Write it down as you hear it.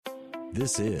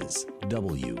This is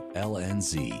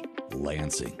WLNZ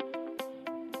Lansing.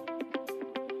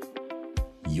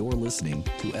 You're listening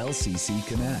to LCC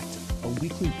Connect, a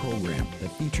weekly program that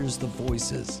features the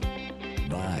voices,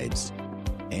 vibes,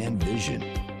 and vision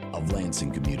of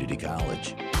Lansing Community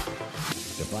College.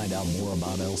 To find out more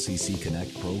about LCC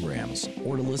Connect programs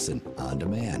or to listen on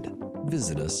demand,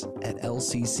 visit us at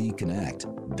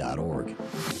lccconnect.org.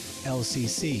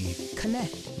 LCC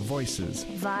Connect. Voices,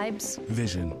 Vibes.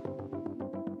 Vision.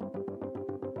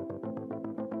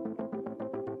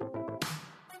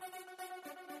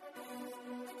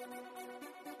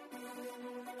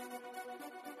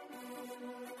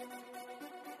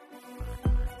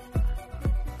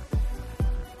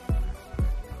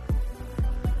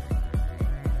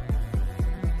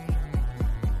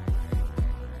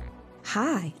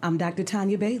 Hi, I'm Dr.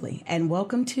 Tanya Bailey, and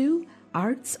welcome to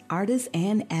Arts, Artists,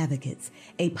 and Advocates,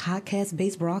 a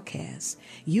podcast-based broadcast.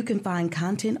 You can find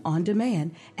content on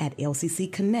demand at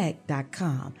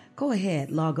lccconnect.com. Go ahead,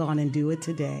 log on and do it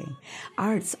today.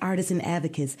 Arts, Artists, and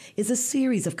Advocates is a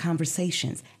series of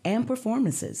conversations and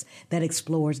performances that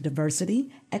explores diversity,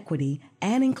 equity,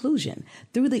 and inclusion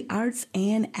through the arts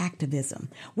and activism.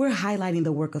 We're highlighting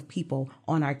the work of people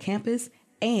on our campus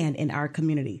and in our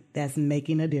community that's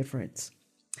making a difference.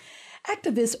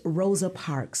 Activist Rosa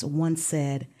Parks once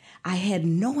said, "I had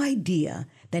no idea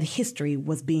that history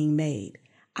was being made.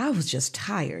 I was just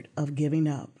tired of giving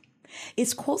up."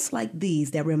 It's quotes like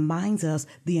these that reminds us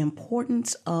the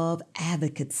importance of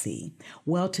advocacy.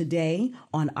 Well, today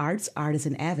on Arts, Artists,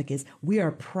 and Advocates, we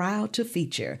are proud to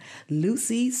feature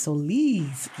Lucy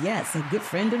Solis, yes, a good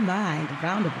friend of mine, a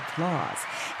round of applause,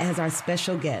 as our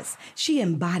special guest. She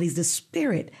embodies the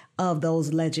spirit of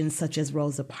those legends such as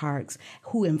Rosa Parks,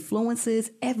 who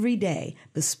influences every day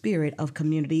the spirit of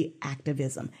community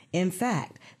activism. In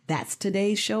fact, that's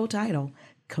today's show title,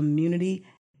 Community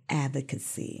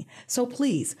Advocacy. So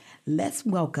please, let's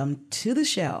welcome to the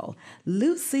show,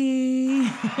 Lucy.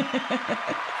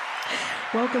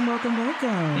 Welcome.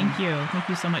 Thank you. Thank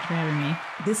you so much for having me.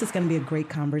 This is going to be a great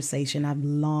conversation. I've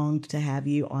longed to have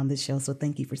you on the show, so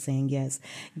thank you for saying yes.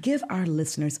 Give our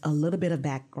listeners a little bit of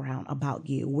background about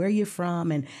you, where you're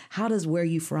from, and how does where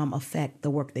you're from affect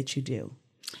the work that you do?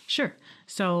 Sure.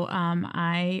 So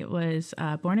I was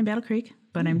born in Battle Creek,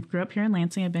 but I grew up here in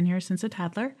Lansing. I've been here since a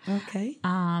toddler. Okay.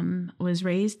 Was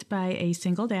raised by a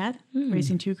single dad,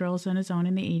 raising two girls on his own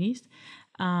in the 80s.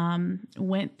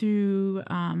 Went through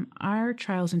our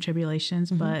trials and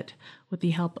tribulations, but with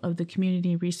the help of the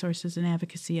community resources and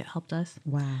advocacy, it helped us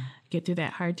get through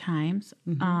that hard times.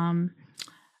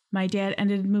 My dad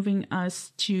ended moving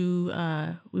us to,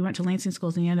 we went to Lansing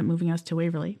schools, and he ended up moving us to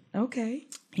Waverly. Okay.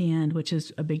 And which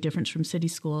is a big difference from city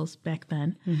schools back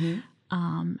then.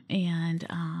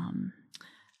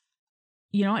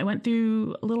 I went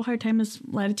through a little hard time as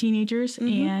a lot of teenagers,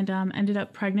 and ended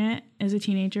up pregnant as a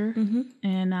teenager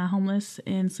and homeless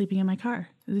and sleeping in my car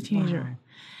as a teenager. Wow.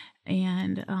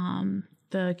 And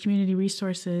the community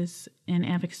resources and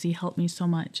advocacy helped me so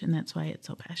much, and that's why it's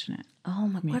so passionate. Oh,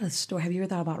 my, what a story. Have you ever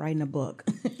thought about writing a book?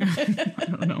 I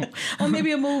don't know. Or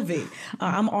maybe a movie.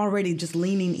 I'm already just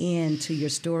leaning into your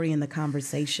story and the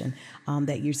conversation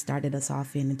that you started us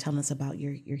off in and telling us about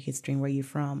your history and where you're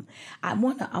from. I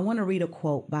want to read a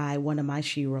quote by one of my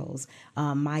sheroes,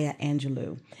 Maya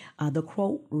Angelou. The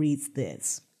quote reads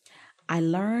this: "I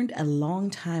learned a long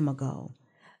time ago,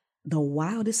 the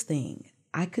wildest thing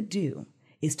I could do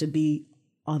is to be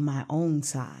on my own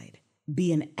side,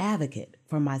 be an advocate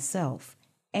for myself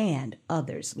and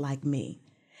others like me."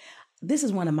 This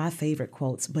is one of my favorite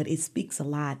quotes, but it speaks a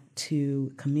lot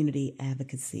to community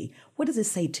advocacy. What does it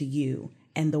say to you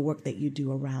and the work that you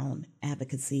do around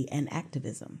advocacy and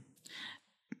activism?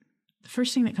 The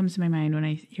first thing that comes to my mind when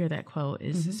I hear that quote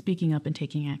is speaking up and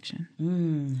taking action.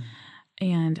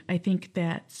 And I think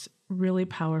that's really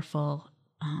powerful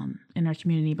in our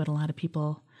community, but a lot of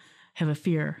people have a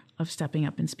fear of stepping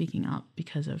up and speaking up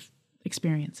because of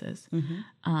experiences.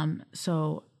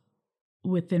 So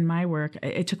within my work,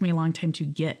 it took me a long time to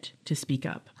get to speak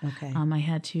up. Okay. I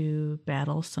had to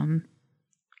battle some,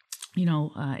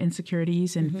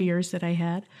 insecurities and fears that I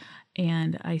had.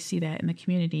 And I see that in the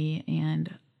community.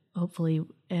 And hopefully,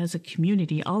 as a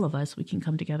community, all of us, we can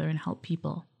come together and help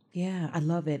people. Yeah, I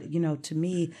love it. To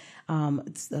me,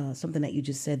 it's something that you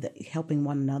just said, that helping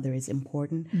one another is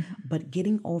important, but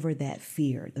getting over that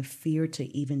fear, the fear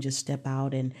to even just step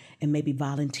out and maybe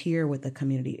volunteer with a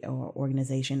community or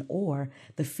organization, or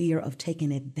the fear of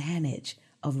taking advantage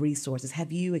of resources.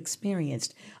 Have you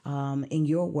experienced in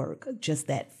your work just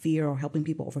that fear or helping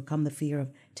people overcome the fear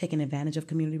of taking advantage of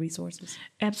community resources?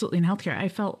 Absolutely. In healthcare, I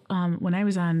felt when I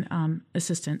was on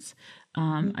assistance,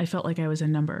 I felt like I was a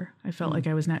number. I felt like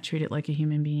I was not treated like a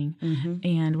human being.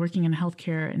 And working in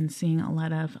healthcare and seeing a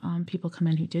lot of people come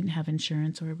in who didn't have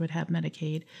insurance or would have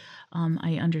Medicaid,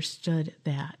 I understood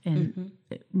that. And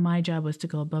my job was to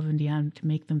go above and beyond to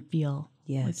make them feel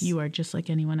like you are just like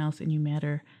anyone else and you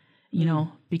matter, you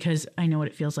know, because I know what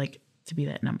it feels like to be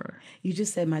that number. You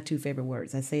just said my two favorite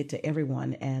words. I say it to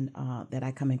everyone and that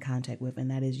I come in contact with,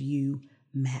 and that is you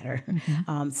matter.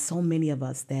 So many of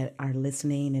us that are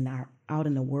listening and are out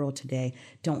in the world today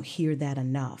don't hear that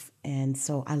enough. And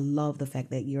so I love the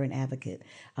fact that you're an advocate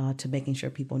to making sure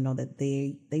people know that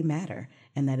they matter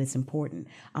and that it's important.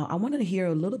 I wanted to hear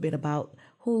a little bit about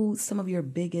who some of your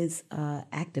biggest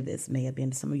activists may have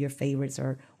been, some of your favorites,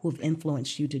 or who have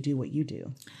influenced you to do what you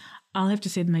do. I'll have to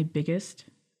say my biggest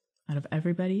out of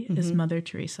everybody is Mother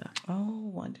Teresa. Oh,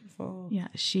 wonderful. Yeah,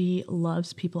 she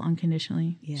loves people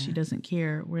unconditionally. Yeah. She doesn't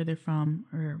care where they're from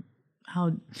or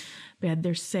how bad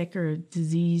they're sick or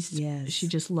diseased. Yes. She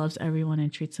just loves everyone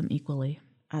and treats them equally.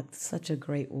 Such a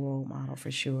great role model for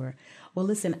sure. Well,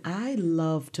 listen, I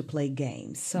love to play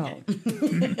games. So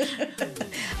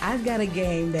I've got a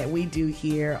game that we do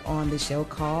here on the show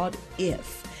called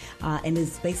If. And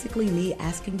it's basically me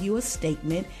asking you a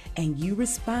statement and you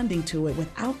responding to it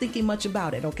without thinking much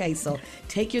about it. Okay, so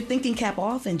take your thinking cap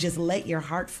off and just let your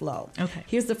heart flow. Okay.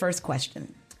 Here's the first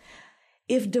question.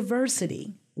 If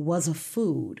diversity was a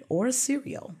food or a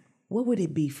cereal, what would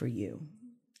it be for you?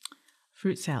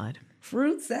 Fruit salad.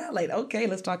 Fruit salad. Okay,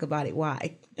 let's talk about it.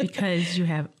 Why? Because you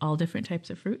have all different types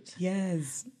of fruits.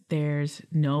 Yes. There's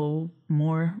no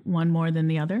one more than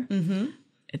the other.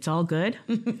 It's all good.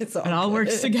 It all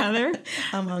works together.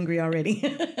 I'm hungry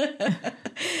already.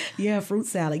 Yeah, fruit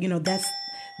salad. You know,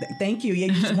 thank you. Yeah,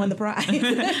 you just won the prize.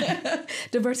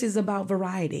 Diversity is about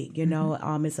variety. You know,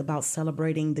 it's about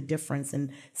celebrating the difference and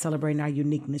celebrating our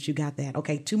uniqueness. You got that.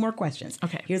 Okay, 2 more questions.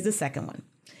 Okay. Here's the second one.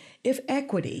 If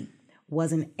equity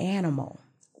was an animal,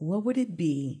 what would it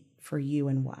be for you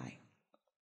and why?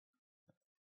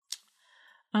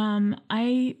 I'm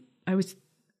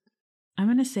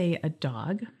going to say a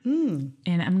dog, and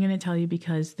I'm going to tell you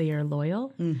because they are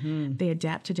loyal. They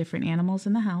adapt to different animals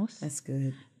in the house. That's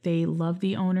good. They love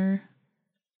the owner,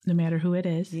 no matter who it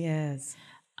is. Yes.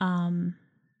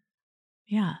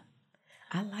 Yeah.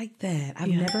 I like that.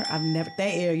 I've never,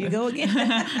 there you go again.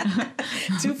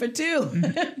 2 for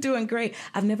 2. Doing great.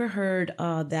 I've never heard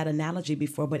that analogy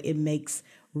before, but it makes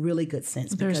really good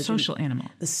sense. They're a social animal.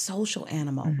 The social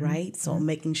animal, right? So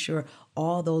making sure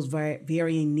all those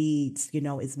varying needs, you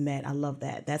know, is met. I love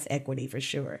that. That's equity for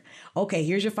sure. Okay,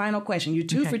 here's your final question. You're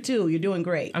 2 for 2. You're doing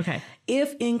great. Okay.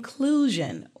 If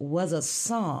inclusion was a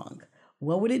song,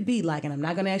 what would it be like? And I'm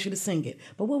not going to ask you to sing it,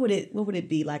 but what would it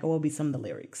be like? Or what would be some of the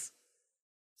lyrics?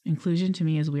 Inclusion to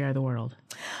me is We Are the World.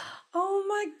 Oh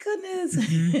my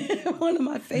goodness. One of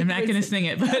my favorites. I'm not going to sing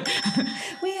it, but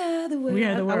We Are the World. We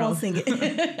Are the World. I won't sing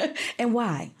it. And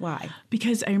why? Why?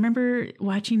 Because I remember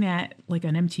watching that like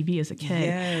on MTV as a kid.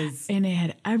 Yes. And it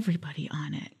had everybody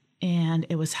on it. And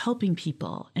it was helping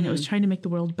people. And it was trying to make the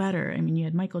world better. I mean, you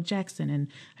had Michael Jackson and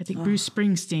I think Bruce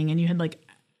Springsteen. And you had like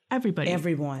everybody.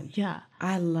 Everyone. Yeah.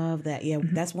 I love that. Yeah,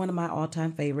 that's one of my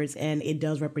all-time favorites, and it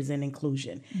does represent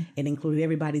inclusion. It included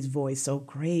everybody's voice. So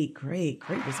great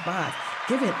response.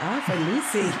 Give it up for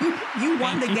Lucy. You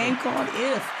won the game called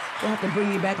If. We'll have to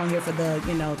bring you back on here for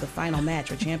the final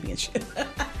match or championship.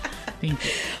 Thank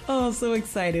you. Oh, so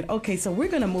excited. Okay, so we're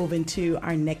going to move into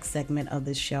our next segment of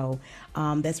the show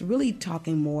that's really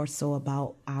talking more so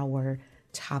about our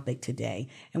topic today.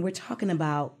 And we're talking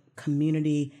about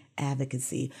community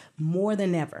advocacy. More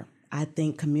than ever, I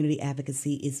think community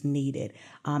advocacy is needed.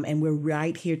 And we're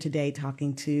right here today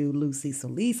talking to Lucy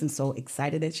Solis, and so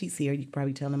excited that she's here. You can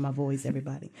probably tell in my voice,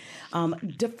 everybody.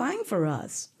 Define for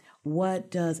us, what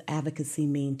does advocacy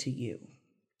mean to you?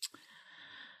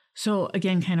 So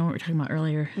again, kind of what we were talking about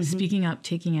earlier, speaking up,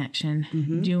 taking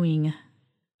action, doing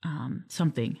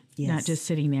something, not just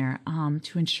sitting there,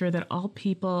 to ensure that all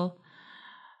people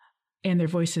and their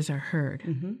voices are heard.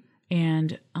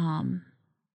 And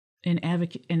an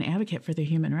advocate for their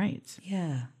human rights.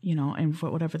 Yeah. You know, and for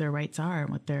whatever their rights are and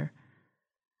what they're,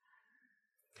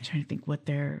 I'm trying to think what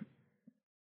they're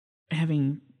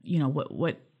having, you know,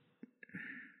 what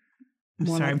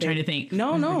sorry, I'm trying to think.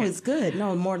 No, it's good.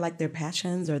 No, more like their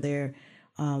passions or their,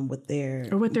 what they're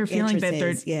feeling or what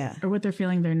they're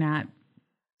feeling they're not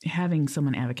having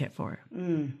someone advocate for.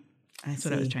 That's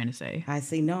what I was trying to say. I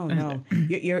see. No.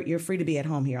 You're free to be at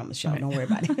home here on the show. Right. Don't worry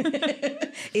about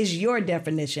it. Is your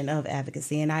definition of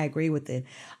advocacy, and I agree with it.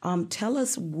 Tell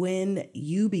us when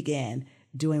you began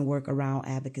doing work around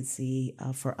advocacy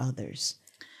for others.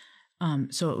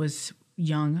 So it was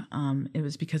young. It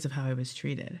was because of how I was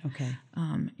treated. Okay.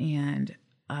 And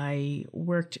I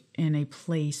worked in a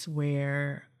place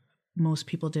where most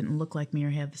people didn't look like me or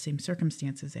have the same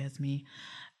circumstances as me.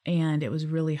 And it was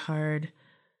really hard.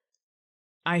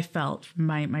 I felt,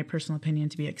 my personal opinion,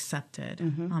 to be accepted.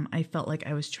 Mm-hmm. I felt like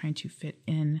I was trying to fit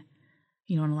in,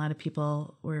 and a lot of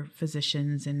people were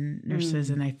physicians and nurses,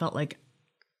 and I felt like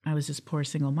I was this poor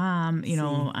single mom,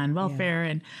 on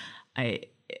welfare. Yeah.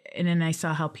 And then I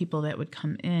saw how people that would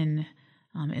come in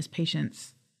as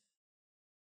patients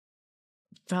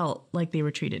felt like they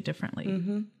were treated differently.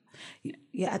 Mm-hmm.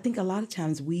 Yeah, I think a lot of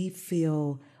times we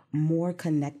feel more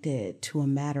connected to a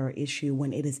matter or issue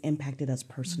when it has impacted us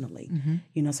personally.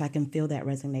 Mm-hmm. So I can feel that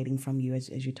resonating from you as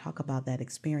you talk about that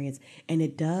experience. And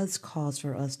it does cause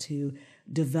for us to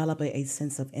develop a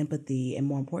sense of empathy and,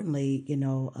 more importantly,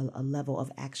 a level of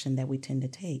action that we tend to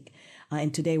take.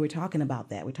 And today we're talking about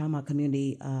that. We're talking about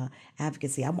community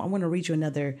advocacy. I want to read you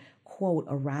another quote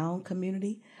around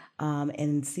community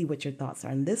and see what your thoughts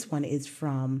are. And this one is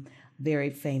from a very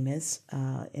famous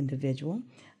individual,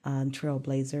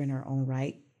 trailblazer in her own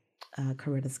right,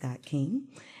 Coretta Scott King.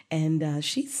 And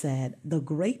she said, "The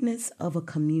greatness of a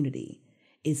community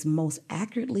is most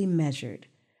accurately measured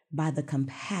by the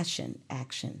compassion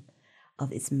action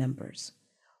of its members."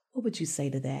 What would you say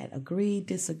to that? Agree,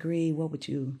 disagree? What would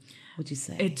you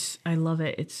say? I love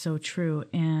it. It's so true.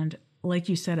 And like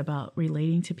you said about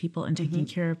relating to people and taking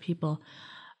care of people,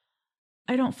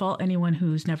 I don't fault anyone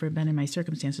who's never been in my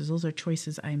circumstances. Those are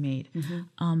choices I made.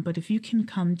 Mm-hmm. But if you can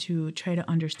come to try to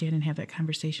understand and have that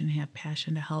conversation and have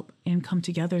passion to help and come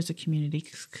together as a community,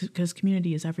 because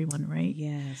community is everyone, right?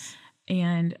 Yes.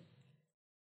 And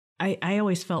I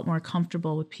always felt more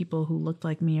comfortable with people who looked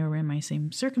like me or were in my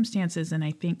same circumstances. And I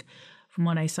think from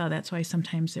what I saw, that's why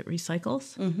sometimes it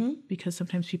recycles, because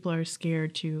sometimes people are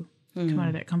scared to come out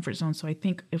of that comfort zone. So I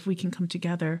think if we can come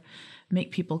together,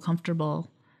 make people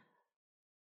comfortable,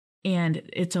 and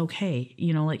it's okay.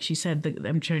 Like she said,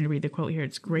 I'm trying to read the quote here.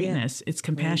 It's greatness. Yeah. It's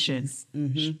compassion.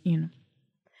 Mm-hmm.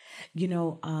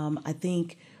 I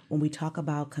think when we talk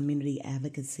about community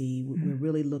advocacy, we're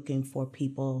really looking for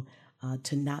people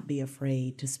to not be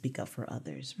afraid to speak up for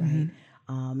others, right?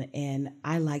 And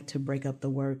I like to break up the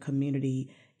word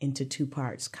community into two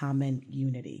parts: common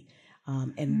unity.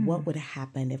 And what would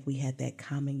happen if we had that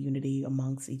common unity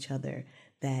amongst each other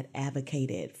that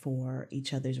advocated for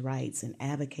each other's rights and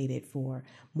advocated for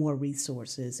more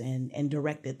resources and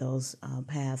directed those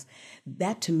paths?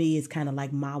 That to me is kind of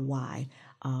like my why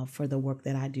for the work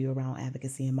that I do around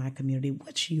advocacy in my community.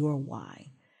 What's your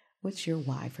why? What's your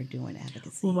why for doing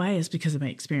advocacy? Well, why is because of my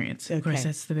experience. Okay. Of course,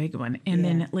 that's the big one. And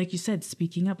then, like you said,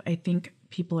 speaking up, I think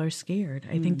people are scared.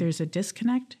 I think there's a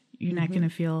disconnect. You're not going to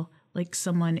feel like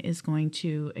someone is going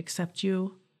to accept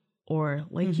you or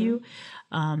like you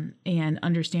and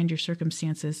understand your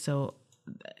circumstances. So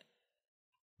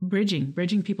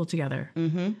bridging people together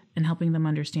and helping them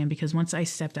understand, because once I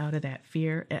stepped out of that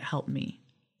fear, it helped me.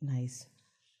 Nice.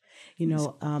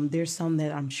 There's some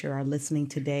that I'm sure are listening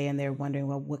today and they're wondering,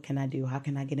 well, what can I do? How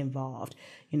can I get involved?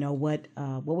 What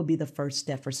would be the first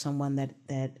step for someone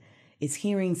that is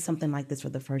hearing something like this for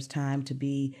the first time to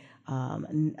be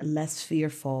less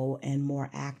fearful and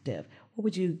more active?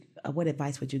 What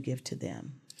advice would you give to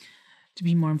them? To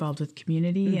be more involved with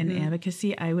community and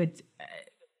advocacy, I would,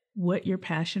 what your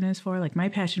passion is for. Like my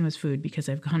passion was food, because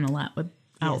I've gone a lot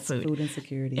without food. Food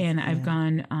insecurity. And I've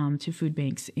gone to food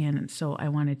banks. And so I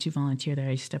wanted to volunteer there.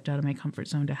 I stepped out of my comfort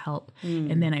zone to help.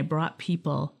 And then I brought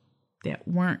people that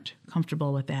weren't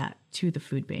comfortable with that to the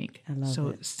food bank. I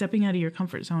love it. Stepping out of your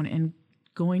comfort zone and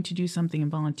going to do something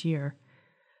and volunteer,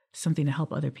 something to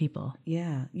help other people.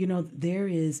 Yeah. There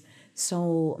is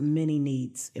so many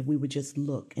needs if we would just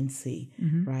look and see,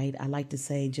 right? I like to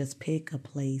say, just pick a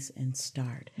place and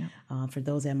start. Yeah. For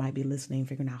those that might be listening,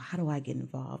 figuring out, how do I get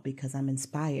involved? Because I'm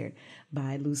inspired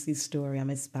by Lucy's story. I'm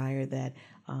inspired that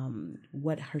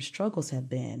what her struggles have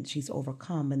been, she's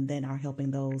overcome, and then are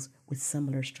helping those with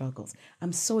similar struggles.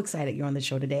 I'm so excited you're on the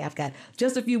show today. I've got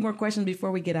just a few more questions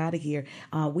before we get out of here.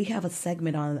 We have a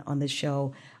segment on the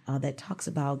show that talks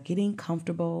about getting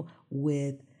comfortable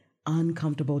with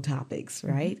uncomfortable topics,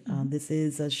 right? This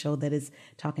is a show that is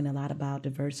talking a lot about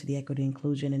diversity, equity,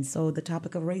 inclusion. And so the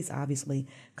topic of race obviously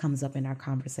comes up in our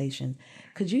conversation.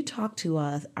 Could you talk to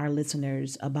us, our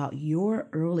listeners, about your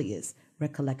earliest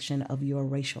recollection of your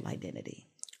racial identity?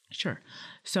 Sure.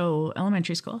 So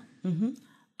elementary school,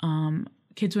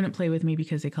 kids wouldn't play with me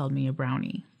because they called me a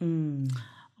brownie.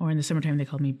 Or in the summertime, they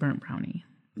called me burnt brownie.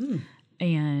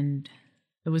 And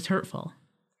it was hurtful.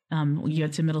 When you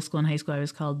got to middle school and high school, I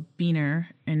was called Beaner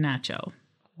and Nacho.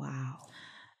 Wow.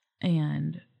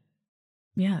 And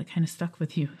yeah, it kind of stuck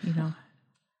with you, you know.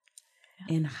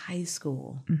 In high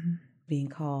school, being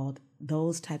called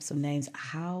those types of names,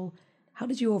 how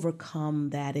did you overcome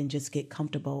that and just get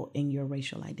comfortable in your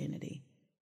racial identity?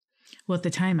 Well, at the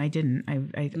time, I didn't.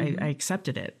 I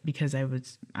accepted it because I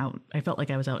was out. I felt like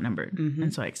I was outnumbered,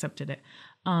 and so I accepted it.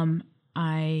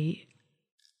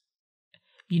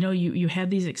 You have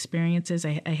these experiences.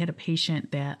 I had a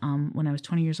patient that when I was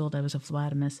 20 years old, I was a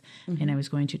phlebotomist, and I was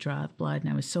going to draw blood,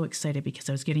 and I was so excited because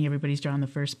I was getting everybody's drawing the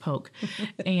first poke.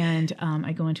 And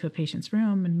I go into a patient's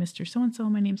room, and Mr. So-and-so,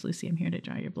 my name's Lucy, I'm here to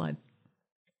draw your blood.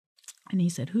 And he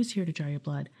said, who's here to draw your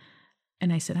blood?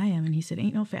 And I said, I am. And he said,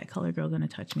 ain't no fat color girl going to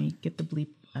touch me. Get the bleep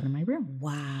out of my room.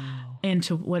 Wow. And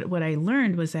to what I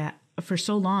learned was that for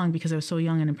so long, because I was so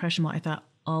young and impressionable, I thought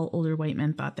all older white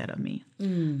men thought that of me.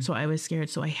 So I was scared.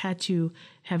 So I had to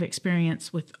have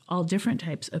experience with all different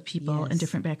types of people and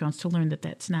different backgrounds to learn that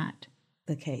that's not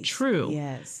the case. True.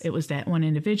 Yes. It was that one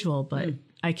individual, but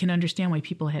I can understand why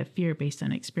people have fear based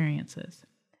on experiences.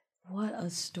 What a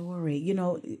story. You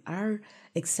know, our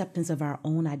acceptance of our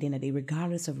own identity,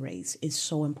 regardless of race, is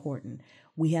so important.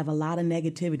 We have a lot of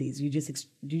negativities. You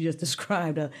just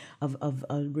described a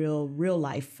real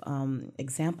life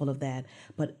example of that.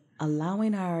 But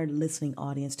allowing our listening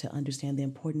audience to understand the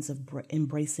importance of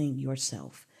embracing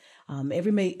yourself.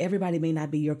 Everybody may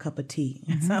not be your cup of tea,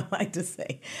 as I like to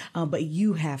say, but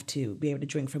you have to be able to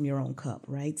drink from your own cup,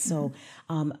 right? So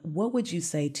what would you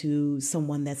say to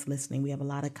someone that's listening? We have a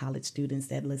lot of college students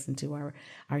that listen to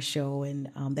our show and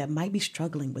that might be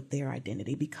struggling with their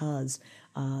identity because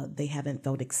they haven't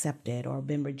felt accepted or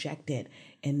been rejected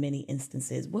in many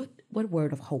instances. What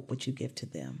word of hope would you give to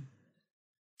them?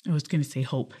 I was going to say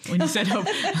hope. When you said hope,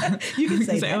 you can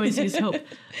say that. I always use hope,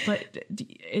 but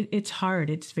it's hard.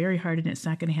 It's very hard, and it's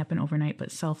not going to happen overnight.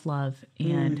 But self-love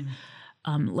and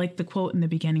like the quote in the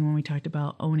beginning when we talked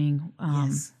about owning.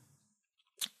 Yes.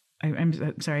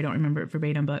 I'm sorry, I don't remember it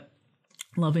verbatim, but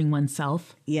loving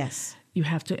oneself. Yes, you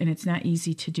have to, and it's not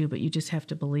easy to do, but you just have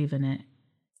to believe in it.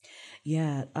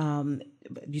 Yeah.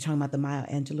 You're talking about the Maya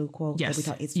Angelou quote? Yes.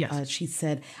 Yes. She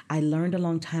said, I learned a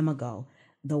long time ago,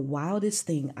 the wildest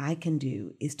thing I can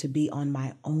do is to be on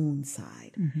my own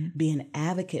side, be an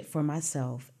advocate for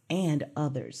myself and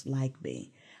others like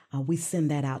me. We send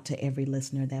that out to every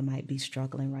listener that might be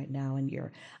struggling right now in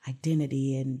your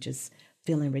identity and just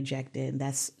feeling rejected.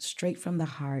 That's straight from the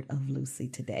heart of Lucy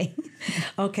today.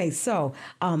 Okay, so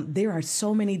there are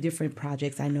so many different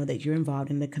projects I know that you're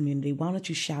involved in the community. Why don't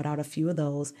you shout out a few of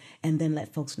those and then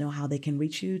let folks know how they can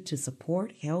reach you to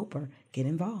support, help, or get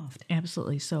involved?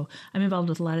 Absolutely. So I'm involved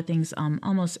with a lot of things.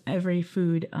 Almost every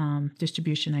food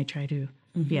distribution I try to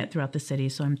be at throughout the city.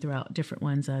 So I'm throughout different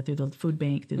ones through the food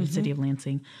bank, through the city of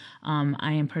Lansing.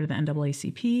 I am part of the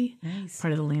NAACP,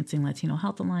 part of the Lansing Latino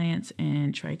Health Alliance,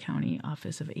 and Tri-County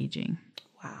Office of Aging.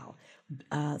 Wow.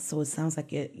 So it sounds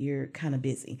like you're kind of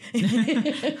busy.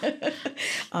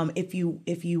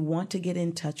 If you want to get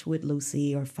in touch with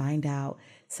Lucy or find out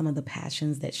some of the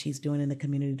passions that she's doing in the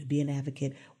community to be an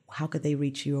advocate, how could they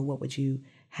reach you, or what would you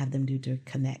have them do to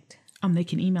connect? They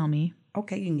can email me.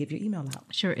 Okay, you can give your email out.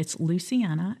 Sure, it's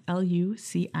Luciana,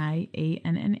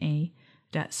 LUCIANNA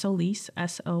 .solis,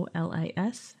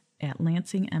 SOLIS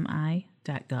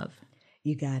 @lansingmi.gov.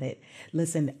 You got it.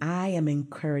 Listen, I am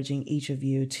encouraging each of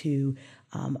you to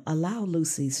allow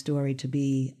Lucy's story to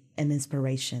be an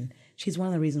inspiration. She's one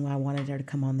of the reasons why I wanted her to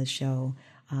come on the show,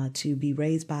 to be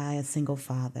raised by a single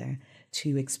father,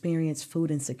 to experience food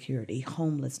insecurity,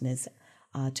 homelessness,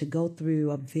 to go through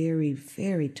a very,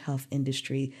 very tough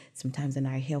industry, sometimes in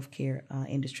our healthcare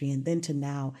industry, and then to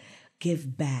now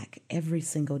give back every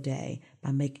single day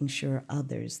by making sure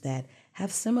others that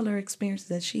have similar experiences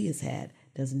that she has had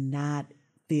does not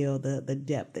feel the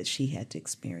depth that she had to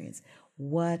experience.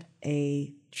 What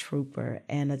a trooper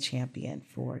and a champion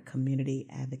for community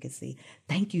advocacy.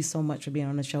 Thank you so much for being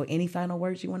on the show. Any final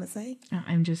words you want to say?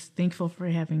 I'm just thankful for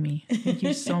having me. Thank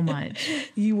you so much.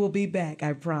 You will be back,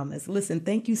 I promise. Listen,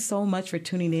 thank you so much for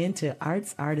tuning in to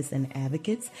Arts, Artists, and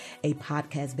Advocates, a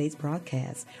podcast-based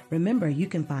broadcast. Remember, you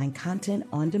can find content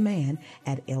on demand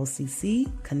at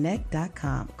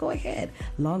lccconnect.com. Go ahead,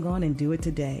 log on and do it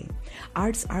today.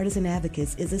 Arts, Artists, and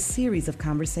Advocates is a series of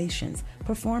conversations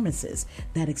performances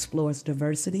that explores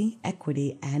diversity,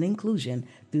 equity, and inclusion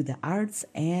through the arts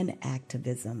and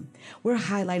activism. We're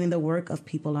highlighting the work of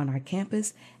people on our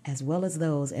campus as well as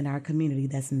those in our community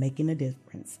that's making a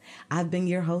difference. I've been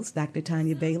your host, Dr.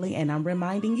 Tanya Bailey, and I'm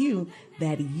reminding you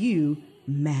that you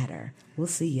matter. We'll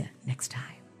see you next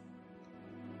time.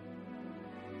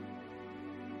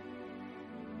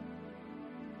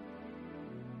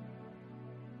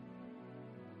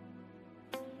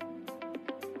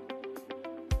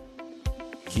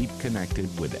 Keep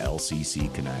connected with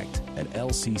LCC Connect at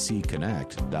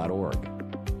lccconnect.org.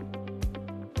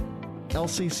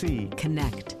 LCC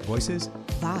Connect. Voices,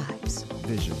 Vibes.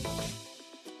 Vision.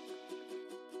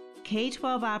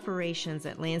 K-12 Operations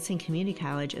at Lansing Community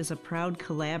College is a proud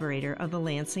collaborator of the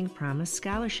Lansing Promise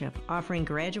Scholarship, offering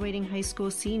graduating high school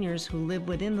seniors who live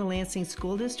within the Lansing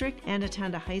School District and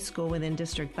attend a high school within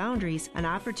district boundaries an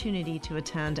opportunity to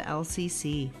attend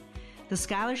LCC. The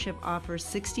scholarship offers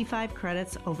 65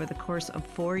 credits over the course of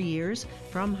 4 years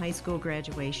from high school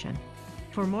graduation.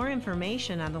 For more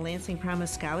information on the Lansing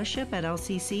Promise Scholarship at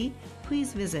LCC,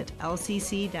 please visit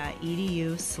lcc.edu/hope.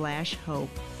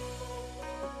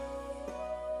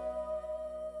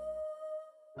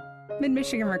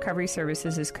 Mid-Michigan Recovery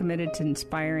Services is committed to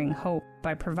inspiring hope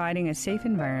by providing a safe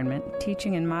environment,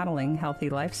 teaching and modeling healthy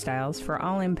lifestyles for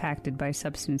all impacted by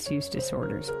substance use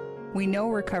disorders. We know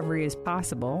recovery is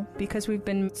possible because we've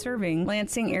been serving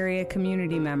Lansing area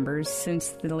community members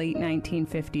since the late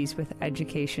 1950s with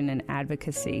education and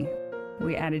advocacy.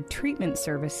 We added treatment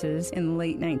services in the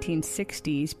late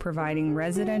 1960s, providing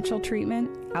residential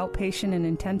treatment, outpatient and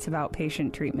intensive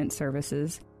outpatient treatment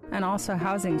services, and also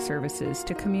housing services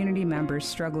to community members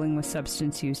struggling with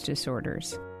substance use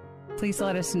disorders. Please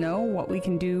let us know what we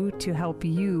can do to help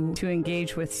you to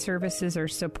engage with services or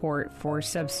support for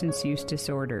substance use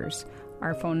disorders.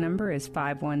 Our phone number is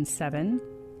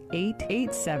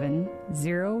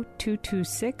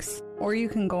 517-887-0226, or you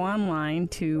can go online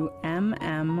to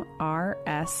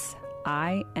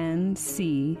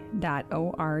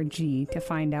mmrsinc.org to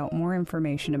find out more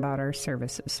information about our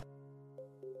services.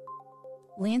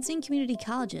 Lansing Community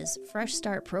College's Fresh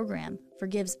Start program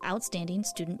forgives outstanding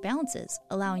student balances,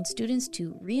 allowing students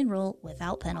to re-enroll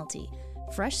without penalty.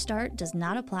 Fresh Start does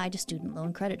not apply to student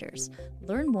loan creditors.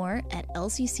 Learn more at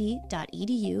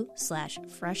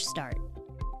lcc.edu/freshstart.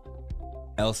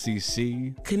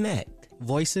 LCC Connect.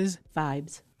 Voices,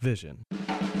 Vibes. Vision.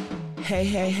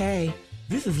 Hey.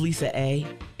 This is Lisa A.,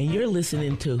 and you're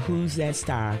listening to Who's That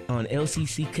Star on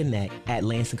LCC Connect at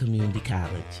Lansing Community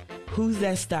College. Who's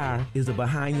That Star is a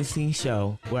behind-the-scenes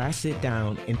show where I sit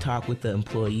down and talk with the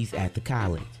employees at the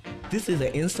college. This is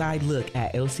an inside look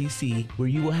at LCC where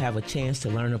you will have a chance to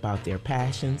learn about their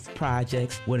passions,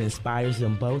 projects, what inspires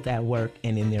them both at work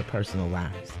and in their personal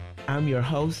lives. I'm your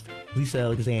host, Lisa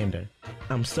Alexander.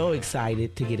 I'm so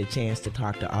excited to get a chance to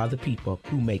talk to all the people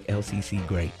who make LCC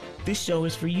great. This show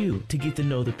is for you to get to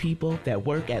know the people that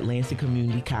work at Lansing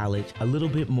Community College a little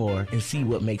bit more and see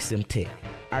what makes them tick.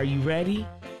 Are you ready?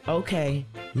 Okay,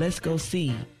 let's go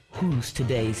see who's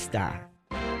today's star.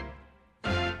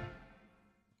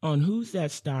 On Who's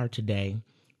That Star today,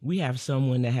 we have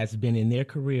someone that has been in their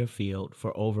career field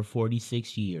for over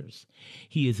 46 years.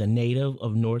 He is a native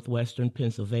of northwestern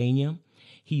Pennsylvania.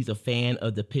 He's a fan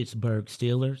of the Pittsburgh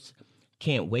Steelers.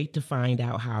 Can't wait to find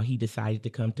out how he decided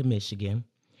to come to Michigan.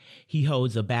 He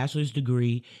holds a bachelor's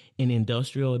degree in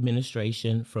industrial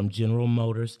administration from General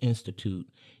Motors Institute,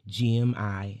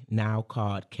 GMI, now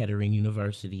called Kettering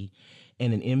University,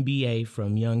 and an MBA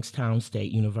from Youngstown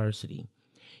State University.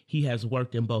 He has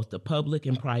worked in both the public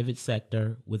and private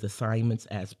sector with assignments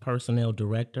as personnel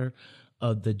director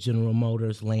of the General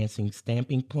Motors Lansing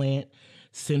stamping plant,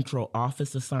 central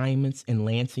office assignments in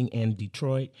Lansing and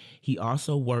Detroit. He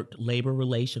also worked labor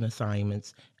relation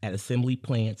assignments at assembly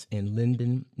plants in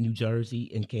Linden, New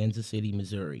Jersey, and Kansas City,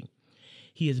 Missouri.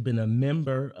 He has been a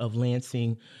member of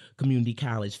Lansing Community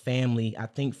College family, I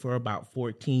think, for about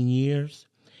 14 years.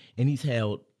 And he's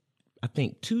held, I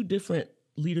think, 2 different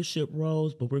leadership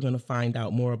roles, but we're going to find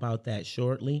out more about that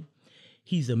shortly.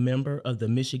 He's a member of the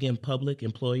Michigan Public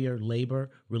Employer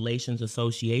Labor Relations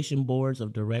Association Boards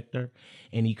of Director,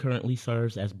 and he currently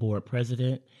serves as board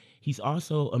president. He's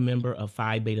also a member of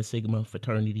Phi Beta Sigma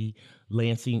Fraternity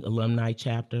Lansing Alumni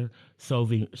Chapter,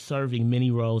 serving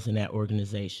many roles in that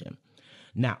organization.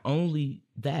 Not only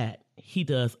that, he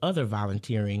does other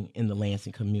volunteering in the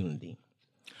Lansing community.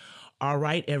 All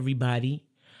right, everybody,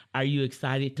 are you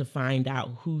excited to find out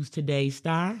who's today's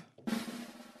star?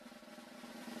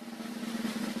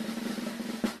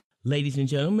 Ladies and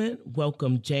gentlemen,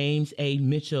 welcome James A.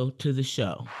 Mitchell to the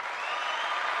show.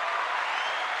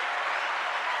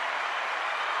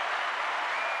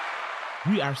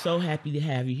 We are so happy to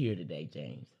have you here today,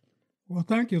 James. Well,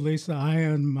 thank you, Lisa. I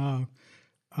am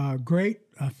great.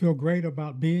 I feel great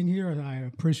about being here, and I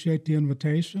appreciate the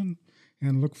invitation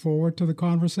and look forward to the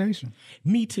conversation.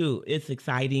 Me too. It's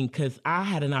exciting because I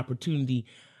had an opportunity.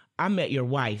 I met your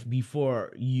wife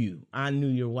before you. I knew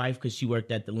your wife because she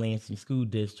worked at the Lansing School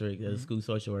District as a school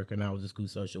social worker, and I was a school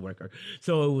social worker.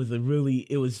 So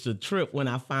it was a trip when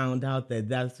I found out that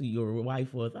that's who your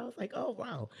wife was. I was like, oh,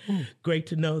 wow, great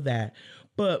to know that.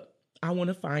 But I want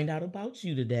to find out about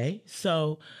you today.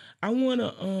 So I want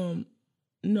to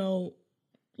know,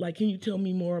 can you tell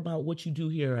me more about what you do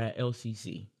here at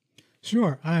LCC?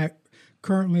 Sure. I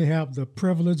currently have the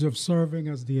privilege of serving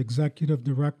as the Executive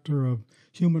Director of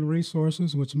Human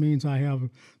Resources, which means I have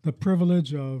the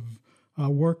privilege of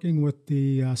working with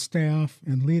the staff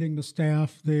and leading the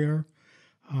staff there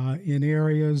in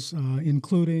areas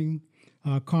including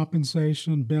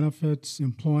compensation, benefits,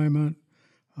 employment,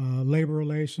 labor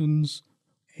relations,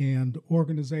 and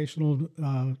organizational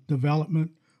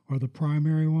development are the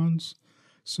primary ones.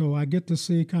 So I get to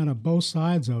see kind of both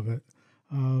sides of it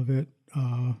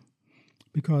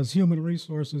because human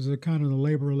resources are kind of the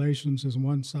labor relations is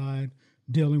one side,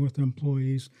 dealing with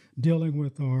employees, dealing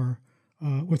with our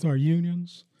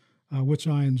unions, which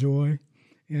I enjoy,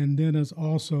 and then it's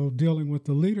also dealing with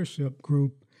the leadership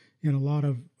group in a lot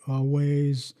of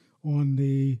ways on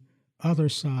the other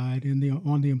side,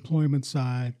 on the employment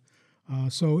side.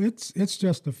 So it's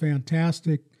just a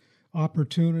fantastic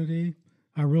opportunity.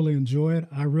 I really enjoy it.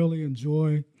 I really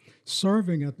enjoy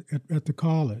serving at the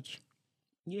college.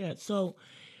 Yeah. So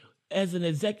as an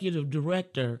executive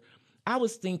director, I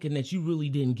was thinking that you really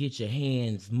didn't get your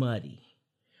hands muddy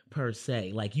per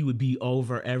se. Like you would be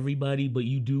over everybody, but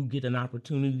you do get an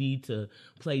opportunity to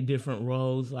play different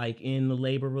roles, like in the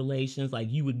labor relations,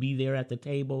 like you would be there at the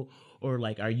table, or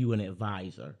like, are you an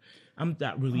advisor? I'm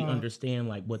not really understand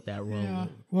like what that role is.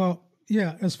 Well,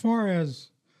 yeah, as far as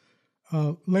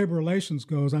labor relations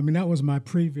goes, I mean, that was my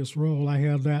previous role. I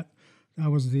had that. I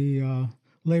was the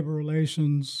labor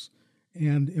relations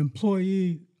and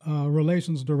employee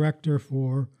relations director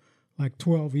for like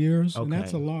 12 years. Okay. And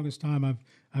that's the longest time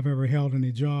I've ever held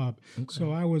any job. Okay.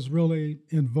 So I was really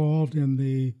involved in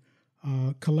the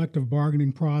collective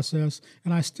bargaining process,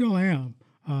 and I still am,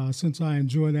 since I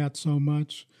enjoy that so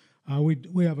much.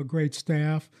 We have a great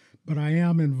staff, but I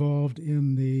am involved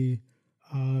in the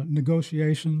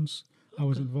negotiations. I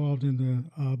was involved in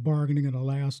the bargaining of the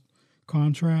last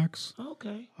contracts.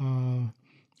 Okay.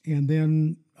 And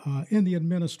then in the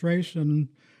administration,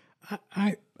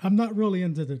 I'm not really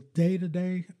into the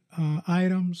day-to-day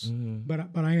items, but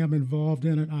I am involved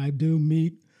in it. I do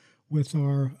meet with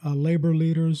our labor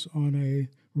leaders on a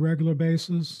regular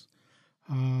basis.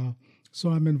 So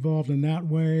I'm involved in that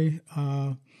way.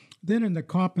 Then in the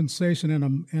compensation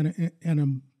and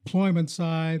employment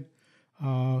side,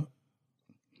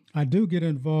 I do get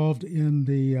involved in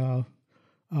the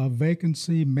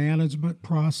vacancy management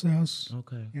process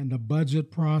and the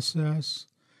budget process.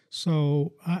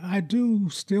 So I do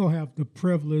still have the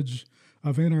privilege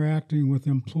of interacting with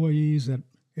employees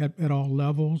at all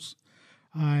levels.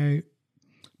 I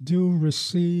do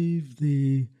receive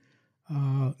the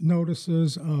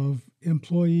notices of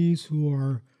employees who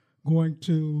are going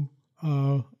to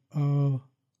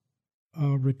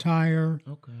retire,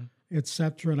 et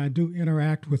cetera, and I do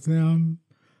interact with them.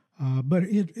 But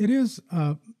it is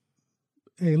a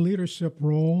leadership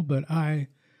role, but I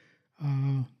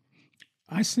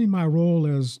see my role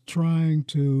as trying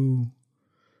to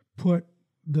put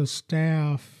the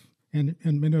staff, and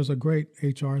there's a great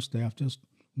HR staff, just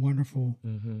wonderful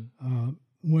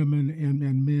women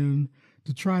and men,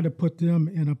 to try to put them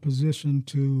in a position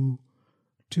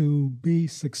to be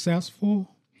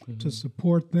successful, to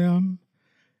support them,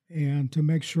 and to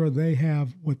make sure they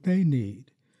have what they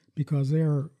need, because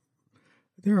they're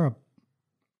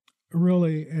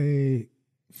really a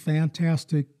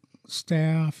fantastic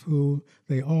staff who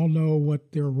they all know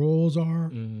what their roles are,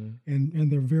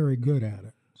 and they're very good at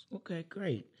it. Okay,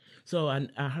 great. So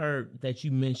I heard that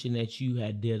you mentioned that you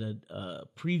had did a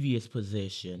previous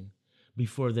position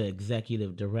before the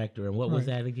executive director, and what was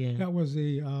that again? That was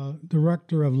the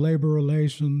director of labor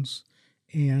relations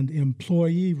and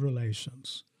employee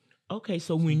relations. Okay,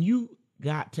 so when you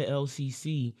got to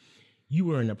LCC, you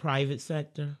were in the private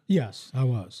sector? Yes, I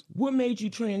was. What made you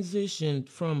transition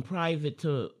from private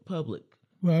to public?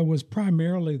 Well, it was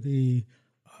primarily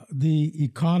the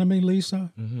economy,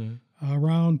 Lisa.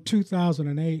 Around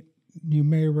 2008, you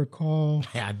may recall.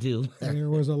 I do. There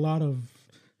was a lot of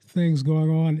things going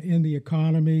on in the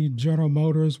economy. General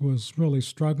Motors was really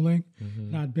struggling.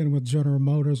 And I'd been with General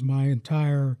Motors my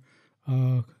entire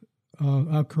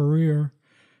a career.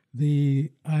 I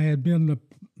had been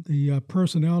the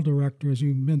personnel director, as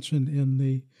you mentioned in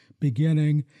the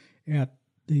beginning, at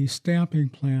the stamping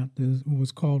plant. It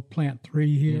was called Plant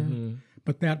 3 here,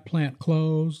 but that plant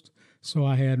closed. So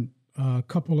I had a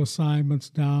couple assignments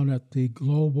down at the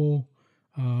global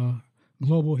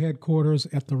headquarters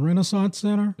at the Renaissance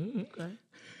Center. Okay.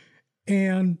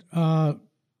 And,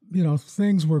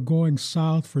 things were going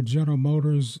south for General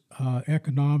Motors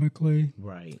economically.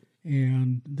 Right.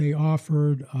 And they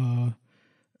offered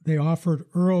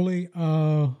early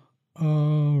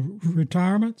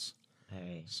retirements.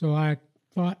 Hey. So I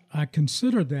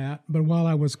considered that, but while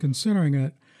I was considering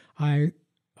it, I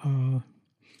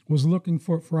was looking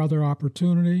for other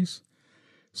opportunities.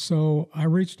 So I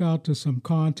reached out to some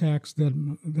contacts that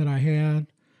I had.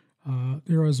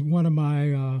 There was one of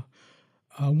my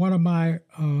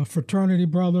fraternity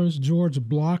brothers, George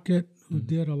Blockett, who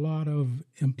did a lot of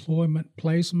employment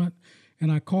placement,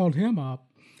 and I called him up,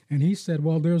 and he said,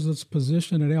 "Well, there's this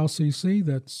position at LCC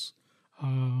that's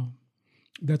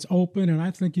open, and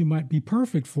I think you might be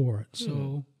perfect for it."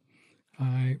 So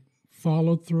I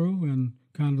followed through, and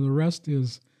kind of the rest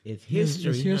is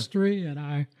history. And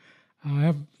I've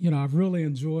really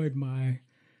enjoyed my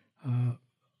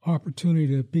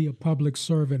opportunity to be a public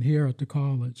servant here at the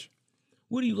college.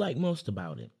 What do you like most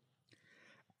about it?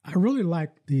 I really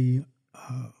like the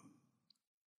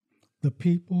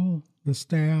people, the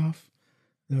staff,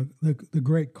 the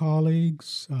great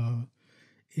colleagues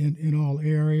in all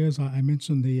areas. I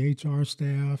mentioned the HR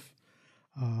staff,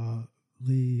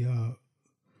 the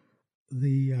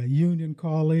union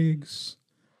colleagues,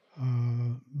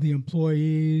 the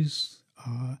employees.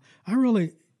 I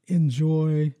really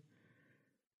enjoy,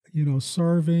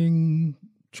 serving,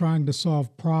 trying to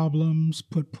solve problems,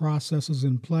 put processes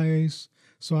in place.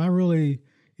 So I really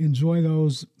enjoy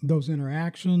those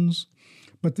interactions.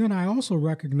 But then I also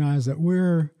recognize that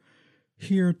we're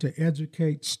here to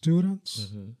educate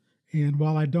students. And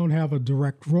while I don't have a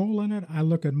direct role in it, I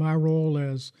look at my role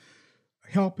as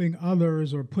helping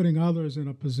others or putting others in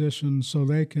a position so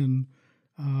they can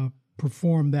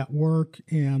perform that work.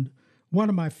 And one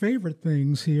of my favorite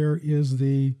things here is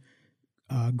the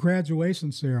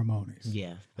graduation ceremonies.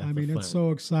 Yeah, it's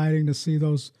so exciting to see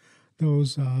those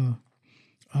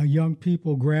young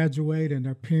people graduate and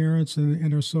their parents,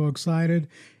 and they're so excited.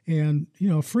 And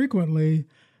frequently,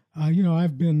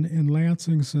 I've been in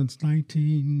Lansing since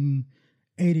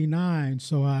 1989,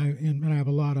 so I have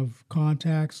a lot of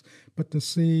contacts. But to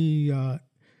see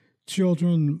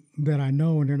children that I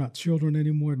know, and they're not children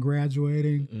anymore,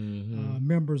 graduating,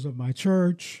 members of my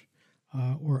church,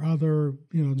 or other,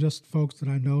 just folks that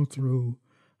I know through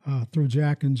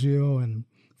Jack and Jill and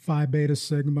Phi Beta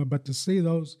Sigma, but to see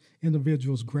those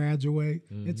individuals graduate,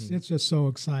 it's just so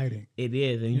exciting. It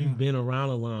is, and you've been around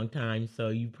a long time, so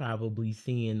you probably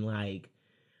seeing like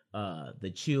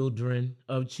the children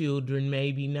of children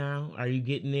maybe now. Are you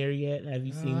getting there yet? Have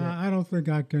you seen that? I don't think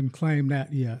I can claim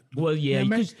that yet. Well, yeah,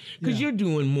 because you're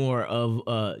doing more of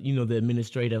the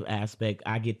administrative aspect.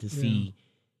 I get to see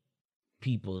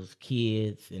people's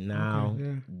kids, and now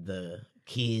the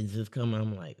kids is coming.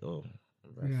 I'm like, oh.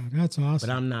 Yeah, that's awesome.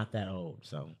 But I'm not that old,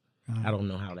 so I don't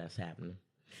know how that's happening.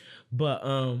 But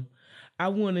I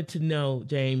wanted to know,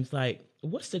 James, like,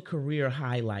 what's the career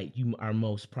highlight you are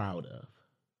most proud of?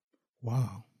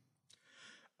 Wow.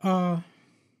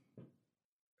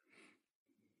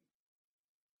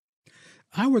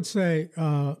 I would say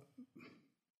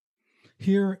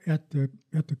here at the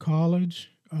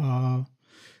college,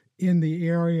 in the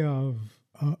area of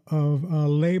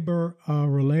labor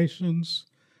relations,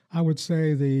 I would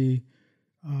say the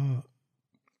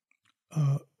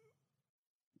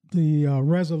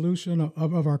resolution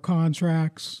of our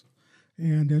contracts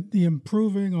and the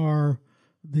improving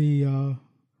the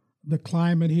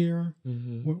climate here.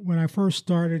 When I first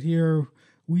started here,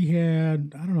 we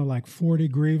had, like 40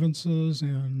 grievances,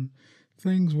 and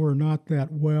things were not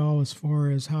that well as far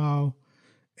as how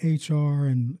HR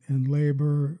and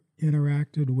labor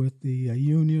interacted with the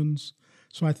unions.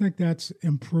 So I think that's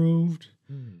improved.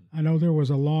 I know there was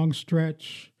a long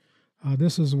stretch.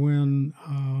 This is when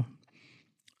I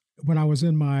was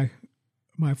in my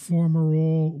former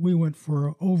role, we went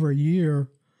for over a year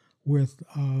with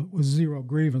zero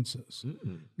grievances.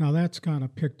 Now that's kind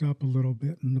of picked up a little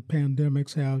bit, and the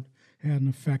pandemics had an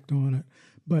effect on it.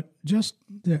 But just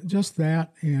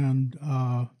that, and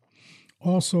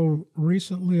also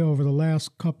recently, over the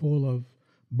last couple of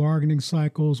bargaining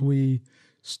cycles, we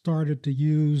started to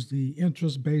use the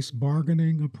interest-based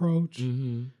bargaining approach,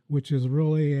 which is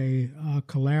really a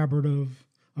collaborative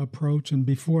approach. And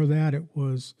before that, it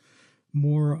was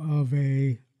more of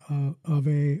a of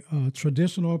a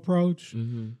traditional approach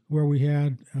where we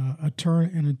had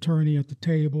an attorney at the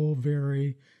table,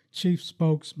 very chief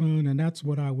spokesman, and that's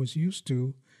what I was used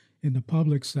to in the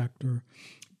public sector.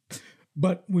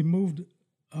 But we moved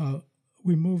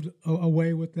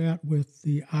away with that with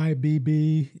the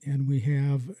IBB, and we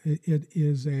have it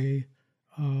is a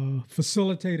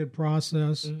facilitated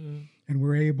process, and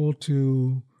we're able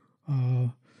to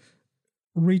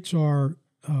reach our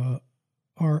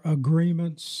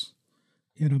agreements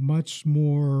in a much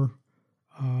more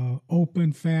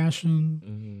open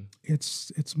fashion.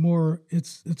 It's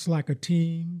like a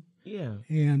team. Yeah.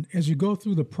 And as you go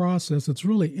through the process, it's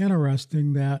really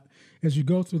interesting that as you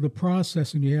go through the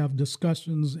process and you have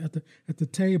discussions at the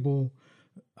table,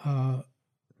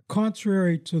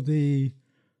 contrary to the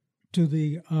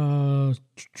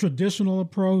traditional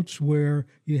approach where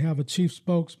you have a chief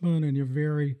spokesman and you're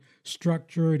very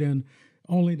structured and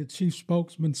only the chief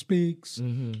spokesman speaks.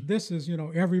 This is,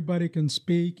 everybody can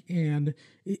speak, and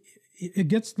it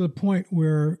gets to the point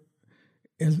where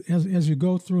as you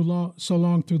go through so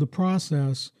long through the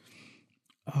process,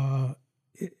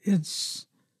 it's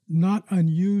not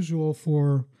unusual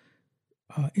for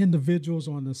individuals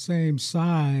on the same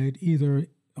side, either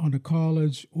on the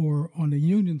college or on the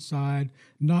union side,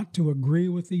 not to agree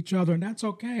with each other, and that's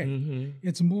okay.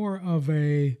 It's more of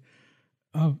a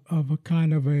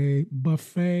kind of a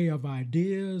buffet of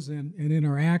ideas and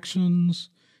interactions,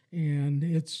 and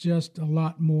it's just a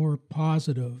lot more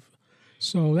positive.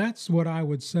 So that's what I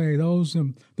would say. Those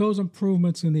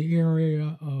improvements in the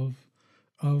area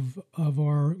of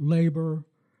our labor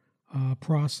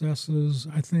processes,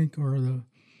 I think, are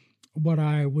what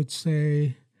I would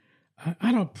say.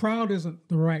 I don't. Proud isn't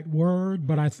the right word,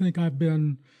 but I think I've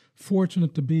been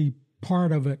fortunate to be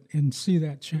part of it and see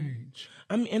that change.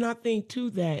 And I think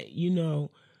too that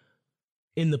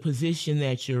in the position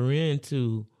that you're in,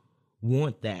 to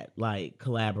want that like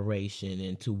collaboration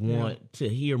and to want to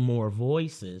hear more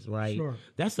voices, right? Sure.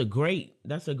 That's a great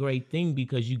thing,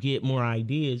 because you get more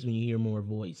ideas when you hear more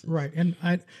voices. Right. And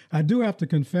I do have to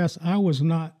confess, I was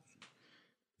not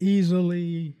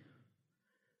easily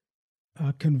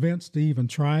convinced to even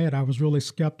try it. I was really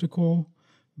skeptical,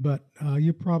 but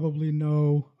you probably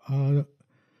know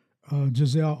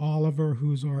Giselle Oliver,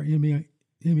 who's our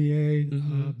MEA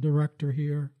director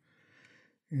here.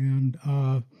 And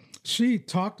she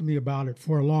talked to me about it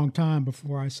for a long time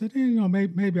before I said,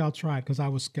 maybe I'll try it, because I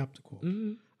was skeptical.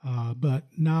 But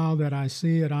now that I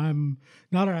see it, now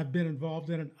that I've been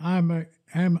involved in it, I'm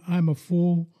a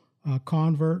full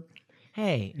convert.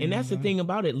 Hey, and that's the thing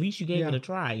about it. At least you gave it a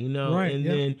try, Right, and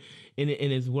then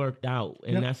it's worked out,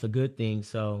 and that's a good thing.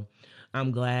 So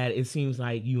I'm glad. It seems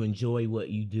like you enjoy what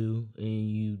you do and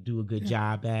you do a good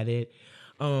job at it.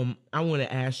 I want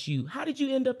to ask you, how did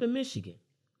you end up in Michigan?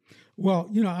 Well,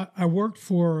 I worked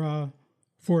for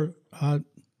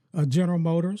General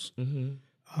Motors,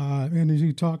 and as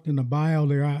you talked in the bio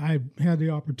there, I had the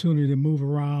opportunity to move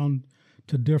around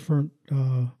to different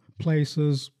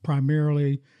places,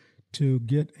 primarily to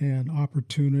get an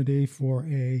opportunity for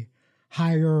a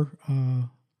higher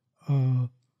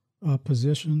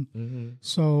position.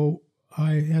 So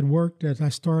I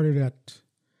started at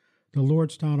the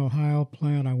Lordstown, Ohio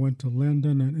plant. I went to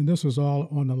Linden, and this was all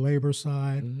on the labor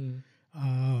side.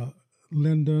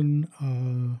 Linden,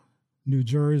 New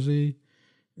Jersey,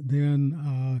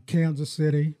 then Kansas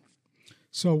City.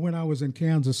 So when I was in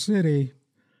Kansas City,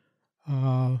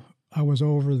 I was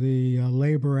over the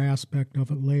labor aspect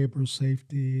of it, labor,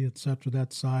 safety, et cetera,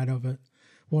 that side of it.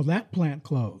 Well, that plant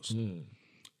closed.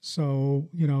 So,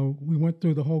 we went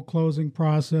through the whole closing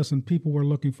process, and people were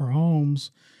looking for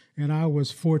homes. And I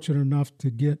was fortunate enough to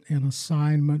get an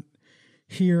assignment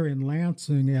here in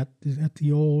Lansing at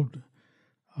the old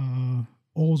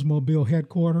Oldsmobile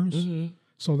headquarters.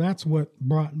 So that's what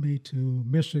brought me to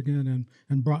Michigan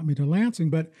and brought me to Lansing.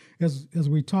 But as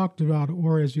we talked about,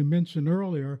 or as you mentioned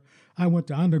earlier, I went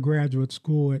to undergraduate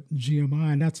school at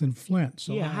GMI, and that's in Flint.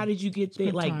 So how did you get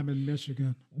there? Time in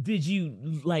Michigan. Did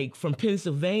you from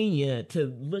Pennsylvania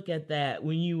to look at that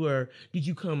when you were? Did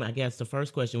you come? I guess the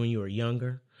first question, when you were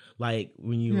younger, like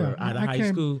when you were out of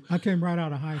high school. I came right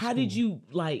out of high school. How did you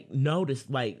notice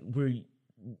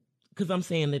because I'm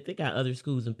saying that they got other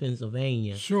schools in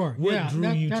Pennsylvania. Sure. What drew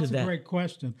you to that? That's a great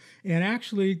question. And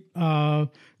actually,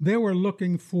 they were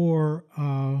looking for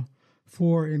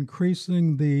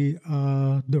increasing the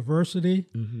diversity.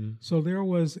 So there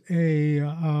was a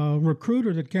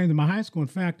recruiter that came to my high school. In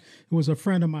fact, it was a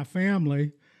friend of my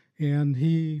family, and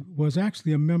he was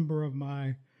actually a member of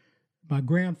my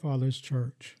grandfather's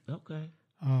church. Okay.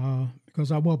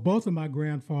 Because both of my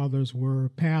grandfathers were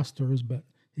pastors, but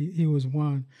He was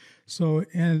one. So,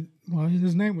 and well,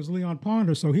 his name was Leon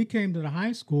Ponder. So he came to the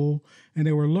high school, and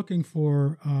they were looking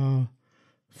for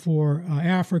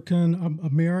African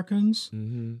Americans,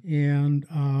 and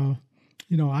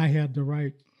I had the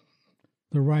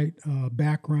right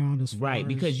background as far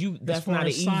because that's not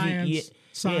an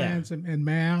science and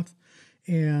math.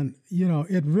 And,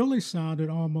 it really sounded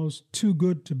almost too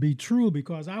good to be true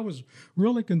because I was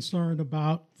really concerned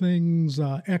about things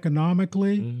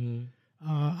economically.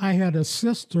 I had a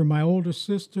sister. My older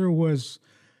sister was,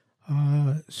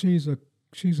 she's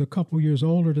a couple years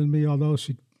older than me, although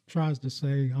she tries to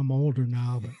say I'm older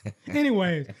now. But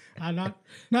anyway, I'm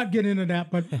not getting into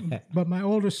that. But my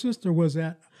older sister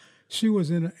she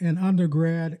was in an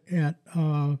undergrad at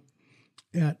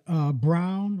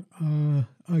Brown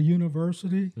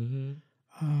University,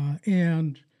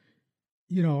 and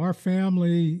our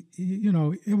family,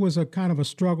 it was a kind of a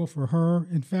struggle for her.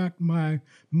 In fact, my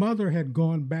mother had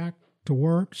gone back to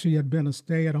work. She had been a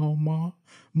stay-at-home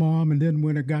mom, and then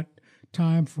when it got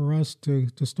time for us to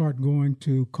start going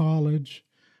to college,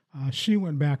 she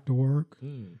went back to work,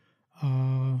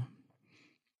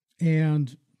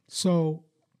 and so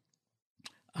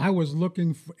I was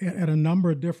looking at a number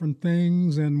of different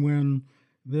things, and when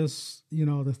this,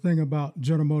 the thing about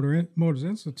General Motors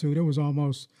Institute, it was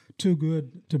almost too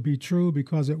good to be true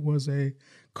because it was a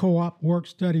co-op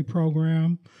work-study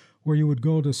program where you would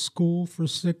go to school for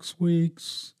 6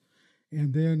 weeks,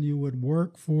 and then you would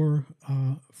work for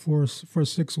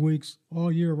 6 weeks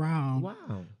all year round.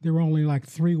 Wow! There were only like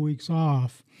 3 weeks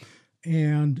off,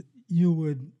 and you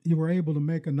were able to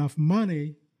make enough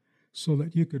money so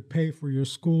that you could pay for your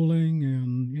schooling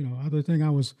and, other thing. I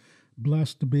was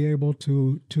blessed to be able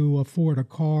to afford a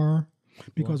car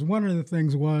because one of the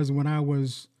things was when I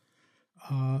was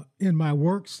in my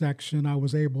work section, I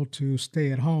was able to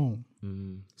stay at home.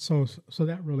 So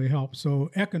that really helped.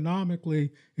 So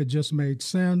economically, it just made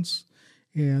sense.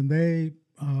 And they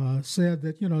said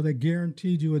that, they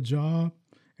guaranteed you a job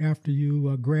after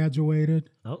you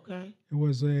graduated. Okay. It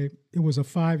was a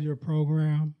 5-year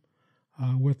program.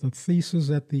 With a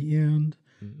thesis at the end.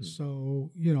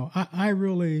 So, I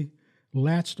really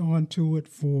latched onto it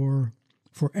for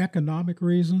economic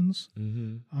reasons.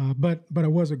 But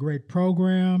it was a great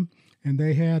program, and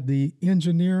they had the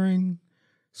engineering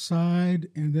side,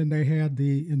 and then they had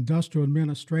the industrial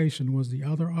administration was the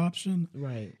other option.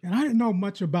 Right. And I didn't know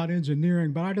much about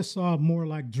engineering, but I just saw more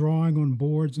like drawing on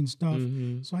boards and stuff.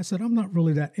 So I said, I'm not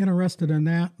really that interested in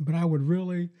that, but I would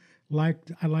really I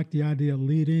like the idea of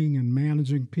leading and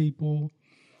managing people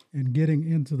and getting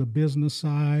into the business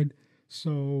side.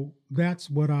 So that's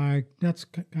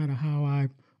kind of how I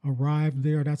arrived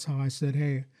there. That's how I said,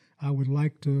 hey, I would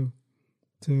like to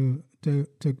go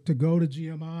to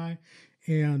GMI.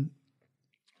 And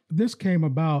this came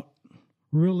about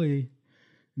really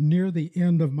near the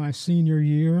end of my senior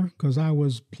year because I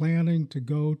was planning to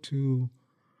go to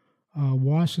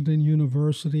Washington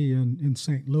University in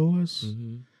St. Louis.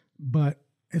 But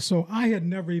so I had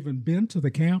never even been to the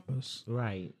campus.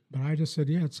 Right. But I just said,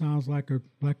 yeah, it sounds like a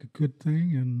good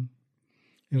thing. And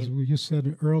as you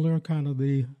said earlier, kind of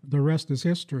the rest is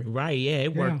history. Right. Yeah,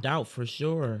 it worked out for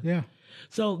sure. Yeah.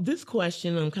 So this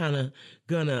question, I'm kind of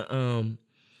gonna,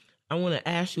 I want to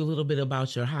ask you a little bit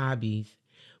about your hobbies,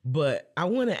 but I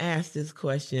want to ask this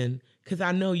question because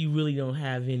I know you really don't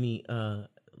have any,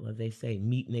 what they say,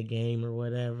 meat in the game or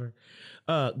whatever.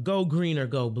 Go green or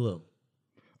go blue?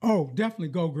 Oh, definitely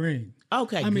go green.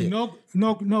 Okay, I mean,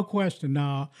 no question.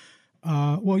 Now,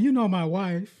 well, my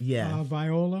wife,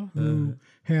 Viola, who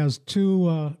has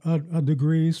 2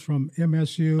 degrees from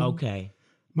MSU. Okay.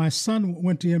 My son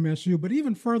went to MSU, but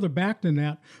even further back than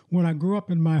that, when I grew up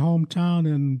in my hometown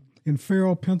in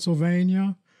Farrell,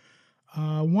 Pennsylvania,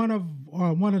 one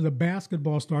of the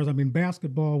basketball stars. I mean,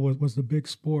 basketball was the big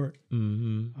sport.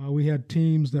 We had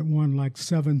teams that won like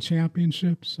 7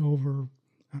 championships over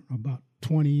about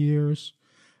 20 years.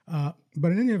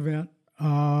 But in any event,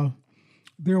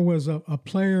 there was a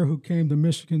player who came to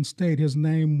Michigan State. His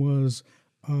name was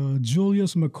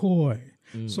Julius McCoy.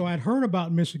 So I'd heard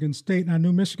about Michigan State, and I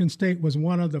knew Michigan State was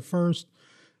one of the first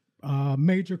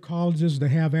major colleges to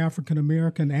have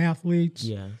African-American athletes.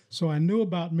 Yeah. So I knew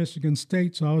about Michigan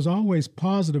State, so I was always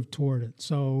positive toward it.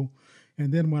 So,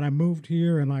 and then when I moved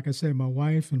here, and like I said, my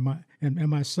wife and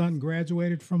my son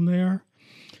graduated from there,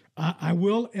 I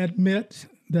will admit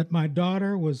that my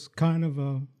daughter was kind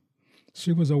of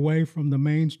she was away from the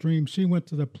mainstream. She went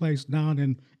to the place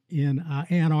down in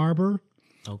Ann Arbor.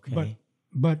 Okay.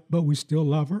 But we still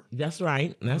love her. That's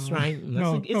right. It's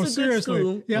a seriously.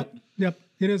 good school. Yep.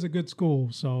 It is a good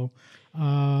school. So,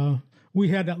 we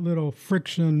had that little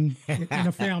friction in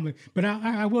the family. But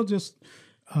I will just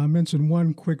mention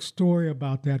one quick story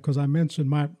about that, because I mentioned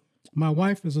my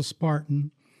wife is a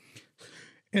Spartan,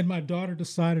 and my daughter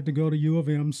decided to go to U of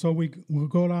M, so we'll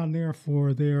go down there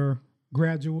for their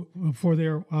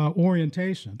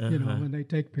orientation, when they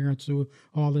take parents through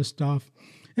all this stuff.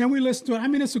 And we listen to it. I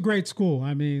mean, it's a great school.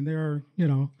 I mean, they're,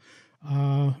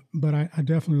 but I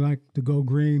definitely like to go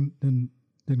green than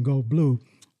go blue.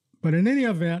 But in any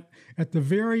event, at the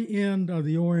very end of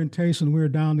the orientation, we were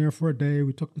down there for a day.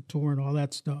 We took the tour and all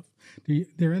that stuff.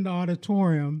 They're in the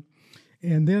auditorium,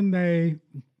 and then they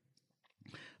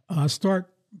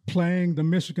start playing the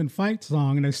Michigan Fight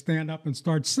song, and they stand up and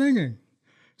start singing.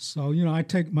 So, I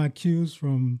take my cues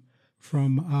from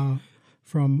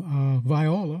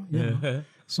Viola.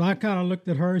 So I kind of looked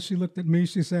at her. She looked at me.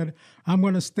 She said, "I'm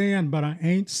going to stand, but I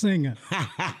ain't singing."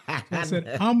 I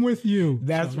said, "I'm with you."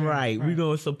 That's right. We're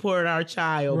going to support our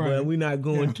child, but we're not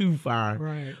going too far.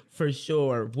 Right. For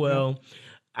sure. Well,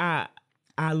 I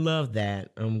love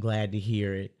that. I'm glad to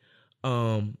hear it.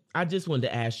 I just wanted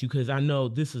to ask you, because I know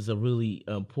this is a really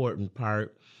important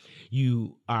part.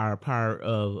 You are a part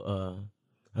of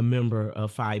a member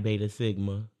of Phi Beta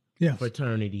Sigma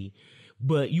fraternity.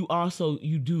 But you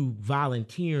do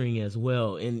volunteering as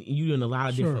well, and you're in a lot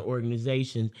of different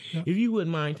organizations. Yep. If you wouldn't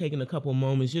mind taking a couple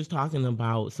moments just talking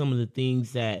about some of the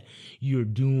things that you're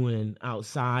doing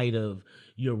outside of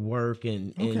your work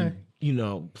and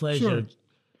pleasure.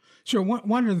 Sure.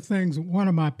 One of the things, one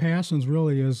of my passions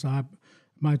really is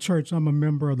my church. I'm a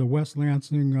member of the West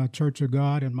Lansing Church of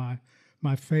God, and my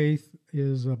faith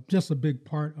is just a big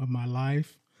part of my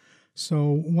life.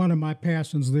 So one of my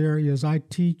passions there is I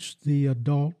teach the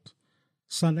adult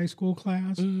Sunday school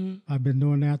class. Mm-hmm. I've been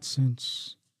doing that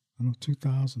since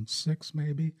 2006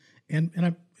 maybe, and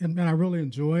I really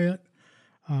enjoy it.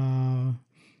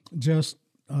 Just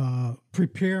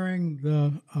preparing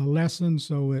the lesson,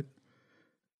 so it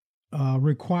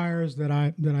requires that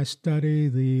I study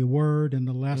the word and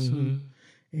the lesson.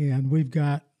 Mm-hmm. And we've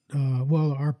got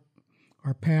our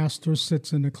pastor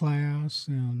sits in the class,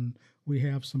 and we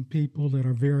have some people that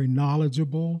are very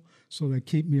knowledgeable, so they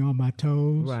keep me on my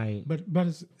toes. Right. But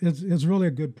it's really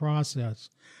a good process.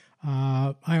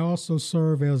 I also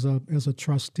serve as a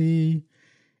trustee,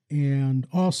 and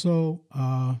also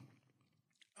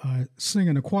sing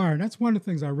in a choir. And that's one of the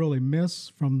things I really miss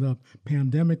from the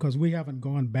pandemic, because we haven't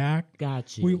gone back.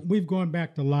 Gotcha. We've gone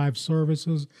back to live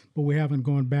services, but we haven't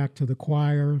gone back to the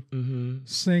choir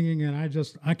singing. And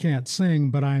I can't sing,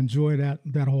 but I enjoy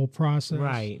that whole process.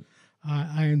 Right.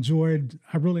 I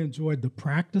really enjoyed the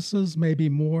practices maybe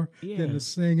more than the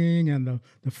singing and the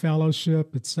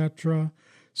fellowship, etc.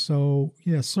 So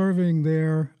serving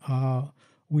there.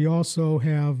 We also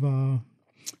have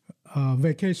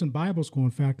Vacation Bible School.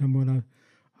 In fact, I'm going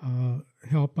to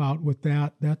help out with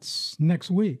that. That's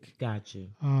next week. Gotcha.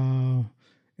 And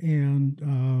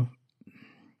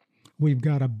we've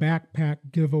got a backpack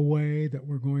giveaway that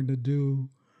we're going to do.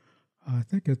 I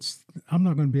think I'm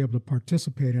not going to be able to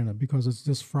participate in it because it's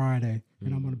this Friday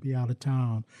and I'm going to be out of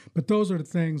town. But those are the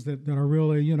things that are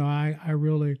really, I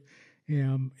really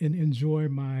am and enjoy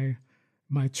my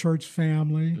church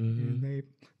family, and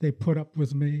they put up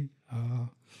with me,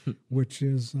 which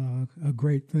is a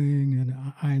great thing, and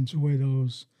I enjoy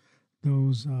those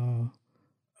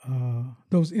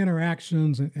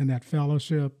interactions and that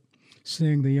fellowship,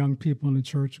 seeing the young people in the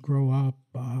church grow up,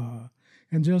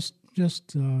 and just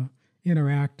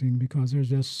interacting, because there's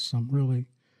just some really,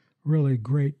 really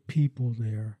great people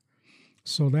there.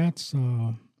 So that's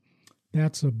a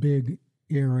big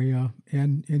area.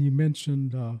 And you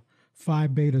mentioned Phi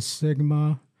Beta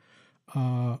Sigma.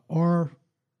 Our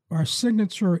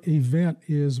signature event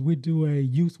is we do a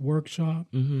youth workshop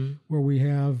where we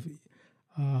have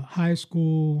high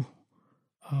school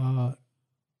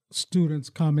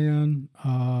students come in,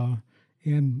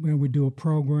 and when we do a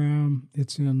program,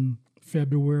 it's in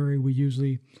February. We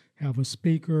usually have a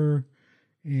speaker,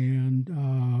 and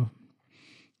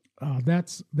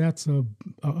that's a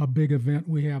big event.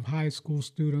 We have high school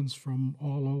students from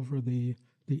all over the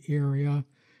area,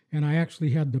 and I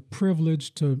actually had the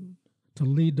privilege to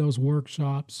lead those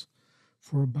workshops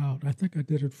for I think I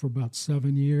did it for about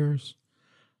 7 years.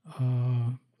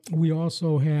 We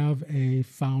also have a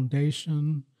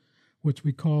foundation, which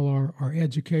we call our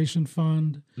education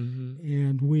fund,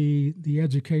 and the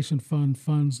education fund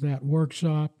funds that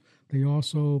workshop. We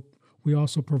also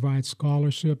provide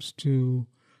scholarships to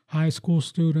high school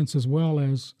students as well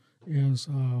as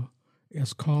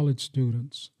college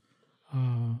students.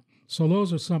 So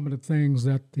those are some of the things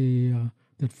that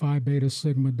that Phi Beta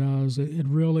Sigma does. It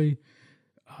really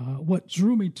what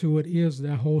drew me to it is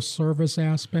that whole service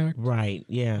aspect, Right,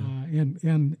 yeah.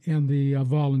 and the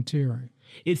volunteering.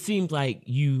 It seems like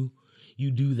you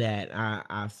do that.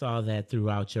 I saw that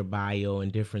throughout your bio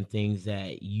and different things,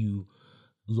 that you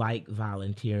like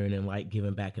volunteering and like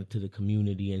giving back into the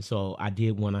community. And so I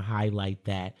did want to highlight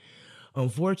that.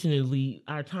 Unfortunately,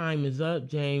 our time is up,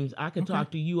 James. I could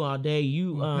talk to you all day.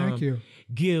 Thank you.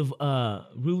 Give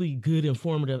really good,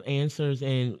 informative answers,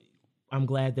 and I'm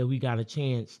glad that we got a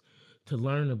chance to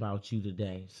learn about you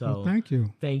today. So thank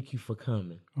you. Thank you for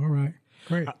coming. All right.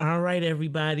 Great. All right,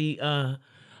 everybody.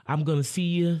 I'm going to see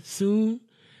you soon.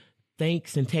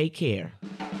 Thanks and take care.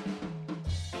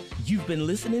 You've been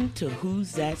listening to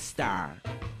Who's That Star?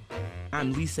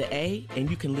 I'm Lisa A., and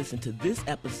you can listen to this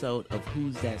episode of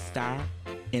Who's That Star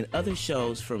and other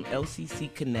shows from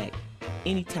LCC Connect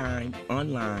anytime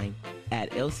online at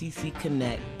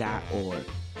lccconnect.org.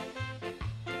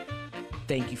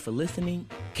 Thank you for listening.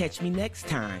 Catch me next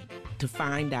time to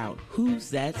find out who's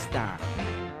that star.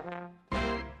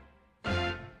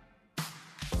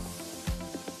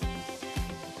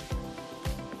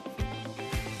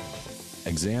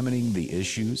 Examining the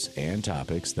issues and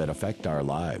topics that affect our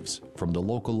lives from the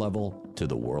local level to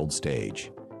the world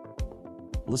stage.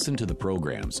 Listen to the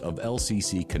programs of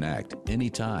LCC Connect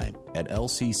anytime at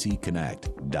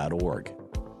lccconnect.org.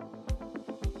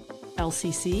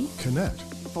 LCC Connect.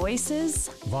 Voices,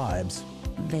 Vibes,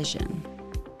 Vision.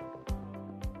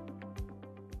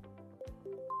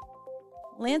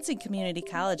 Lansing Community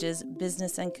College's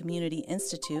Business and Community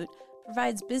Institute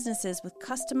provides businesses with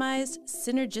customized,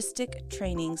 synergistic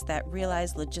trainings that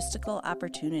realize logistical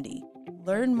opportunity.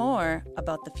 Learn more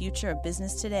about the future of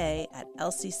business today at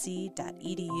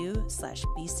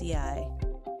lcc.edu/BCI.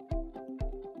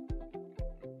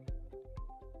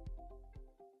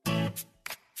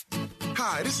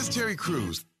 Hi, this is Terry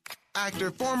Crews,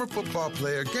 actor, former football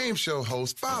player, game show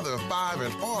host, father of 5,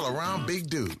 and all-around big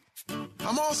dude.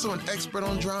 I'm also an expert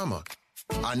on drama.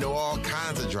 I know all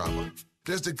kinds of drama.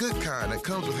 There's the good kind that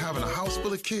comes with having a house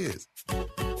full of kids.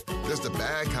 There's the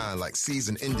bad kind like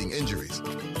season-ending injuries.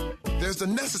 There's the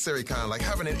necessary kind like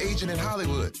having an agent in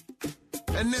Hollywood.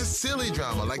 And there's silly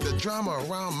drama like the drama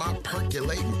around my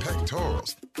percolating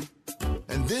pectorals.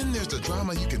 And then there's the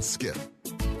drama you can skip.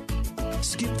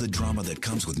 Skip the drama that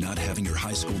comes with not having your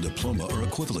high school diploma or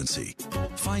equivalency.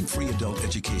 Find free adult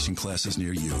education classes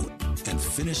near you and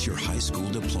finish your high school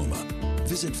diploma.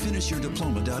 Visit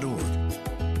finishyourdiploma.org.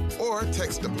 Or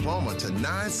text diploma to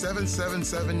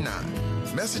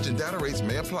 97779. Message and data rates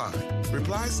may apply.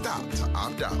 Reply stop to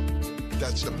opt out.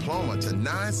 That's diploma to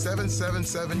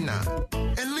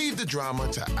 97779. And leave the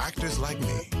drama to actors like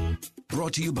me.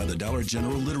 Brought to you by the Dollar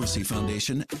General Literacy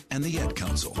Foundation and the Ad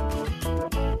Council.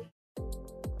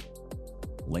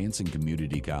 Lansing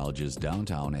Community College's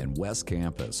downtown and west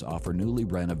campus offer newly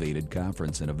renovated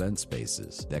conference and event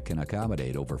spaces that can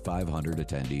accommodate over 500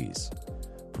 attendees.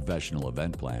 Professional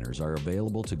event planners are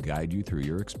available to guide you through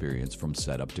your experience from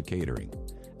setup to catering.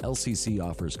 LCC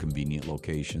offers convenient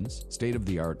locations,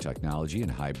 state-of-the-art technology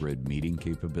and hybrid meeting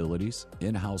capabilities,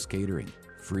 in-house catering,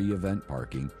 free event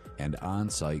parking, and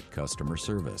on-site customer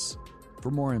service. For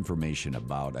more information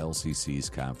about LCC's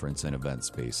conference and event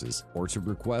spaces or to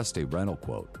request a rental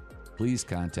quote, please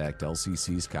contact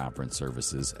LCC's conference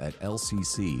services at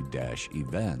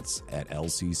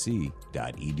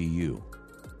lcc-events@lcc.edu.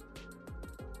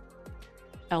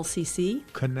 LCC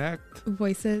Connect.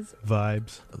 Voices,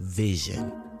 Vibes,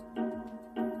 Vision.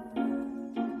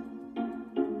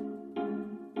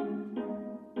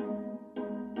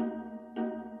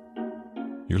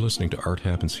 You're listening to Art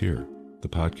Happens Here, the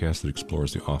podcast that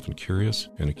explores the often curious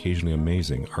and occasionally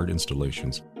amazing art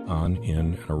installations on, in,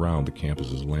 and around the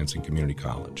campuses of Lansing Community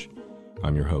College.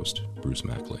 I'm your host, Bruce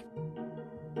Mackley.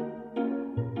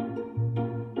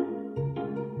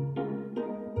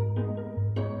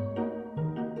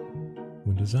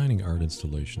 When designing art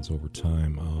installations over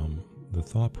time, the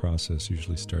thought process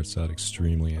usually starts out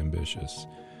extremely ambitious.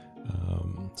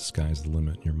 Sky's the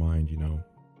limit in your mind, you know.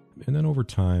 And then over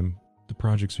time, the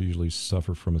projects usually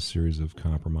suffer from a series of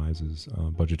compromises,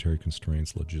 budgetary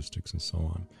constraints, logistics, and so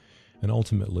on. And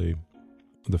ultimately,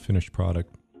 the finished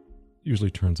product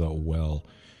usually turns out well,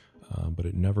 but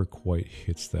it never quite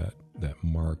hits that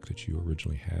mark that you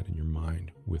originally had in your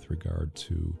mind with regard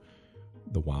to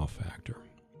the wow factor.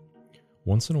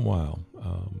 Once in a while,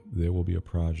 there will be a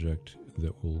project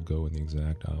that will go in the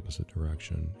exact opposite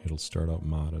direction. It'll start out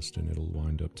modest, and it'll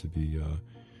wind up to be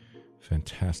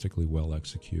fantastically well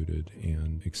executed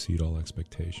and exceed all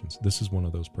expectations. This is one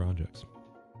of those projects.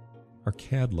 Our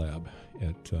CAD lab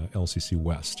at LCC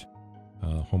West,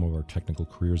 home of our Technical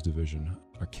Careers Division,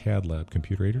 our CAD lab,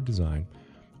 computer-aided design,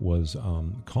 was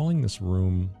calling this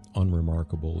room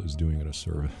unremarkable is doing it a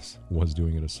service, was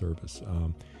doing it a service.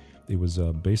 It was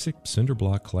a basic cinder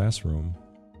block classroom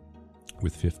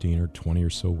with 15 or 20 or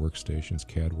so workstations,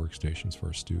 CAD workstations for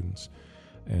our students,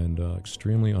 and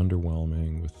extremely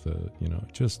underwhelming with,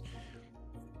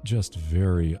 just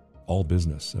very all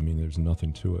business. I mean, there's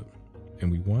nothing to it.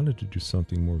 And we wanted to do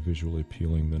something more visually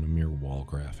appealing than a mere wall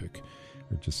graphic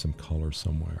or just some color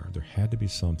somewhere. There had to be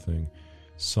something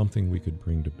we could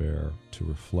bring to bear to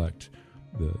reflect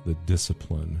the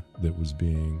discipline that was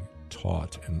being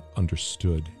taught and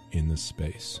understood in this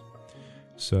space.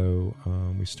 So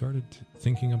we started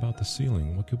thinking about the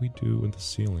ceiling. What could we do with the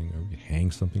ceiling? Or we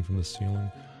hang something from the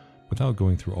ceiling? Without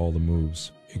going through all the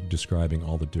moves, describing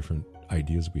all the different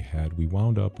ideas we had, we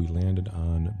landed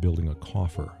on building a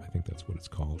coffer. I think that's what it's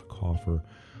called, a coffer.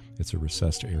 It's a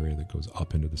recessed area that goes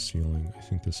up into the ceiling. I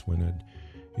think this one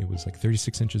it was like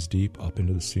 36 inches deep up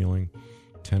into the ceiling,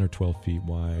 10 or 12 feet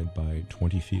wide by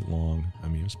 20 feet long. I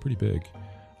mean, it was pretty big,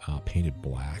 painted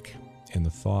black. And the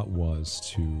thought was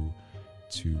to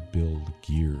build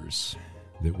gears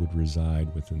that would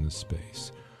reside within the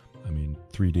space. I mean,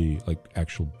 3D, like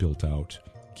actual built-out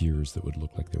gears that would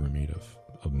look like they were made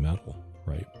of metal,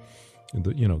 right?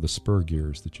 The spur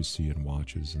gears that you see in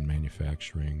watches and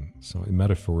manufacturing. So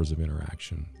metaphors of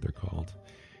interaction, they're called.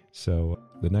 So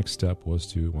the next step was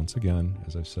to, once again,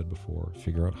 as I've said before,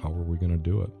 figure out how are we going to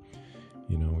do it.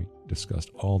 We discussed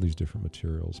all these different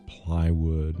materials,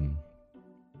 plywood and,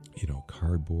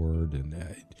 cardboard, and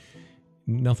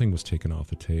nothing was taken off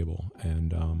the table.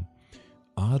 And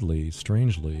oddly,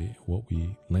 strangely, what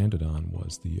we landed on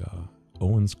was the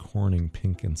Owens Corning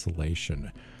pink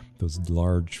insulation, those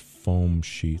large foam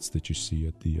sheets that you see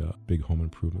at the big home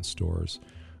improvement stores.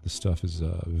 The stuff is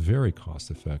very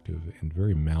cost-effective and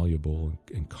very malleable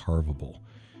and carvable,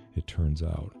 it turns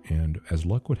out. And as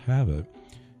luck would have it,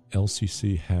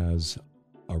 LCC has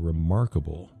a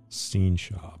remarkable scene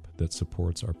shop that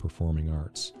supports our performing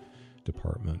arts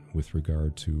department with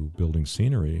regard to building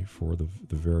scenery for the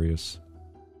various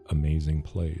amazing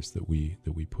plays that we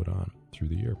put on through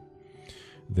the year.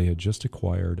 They had just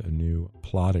acquired a new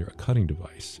plotter, a cutting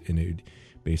device, and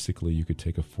basically you could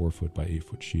take a 4-foot by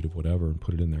 8-foot sheet of whatever and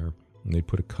put it in there, and they'd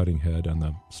put a cutting head on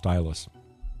the stylus,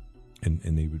 and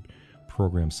they would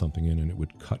program something in, and it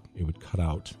would cut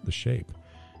out the shape,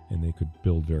 and they could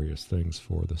build various things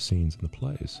for the scenes in the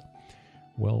plays.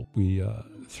 Well, we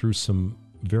through some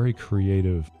very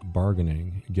creative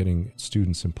bargaining, getting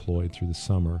students employed through the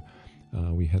summer,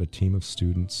 we had a team of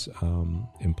students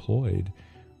employed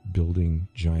building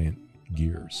giant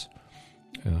gears.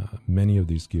 Many of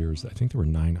these gears, I think there were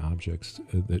 9 objects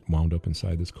that wound up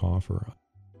inside this coffer.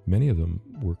 Many of them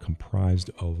were comprised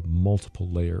of multiple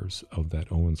layers of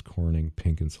that Owens Corning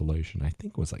pink insulation. I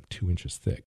think it was like 2 inches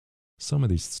thick. Some of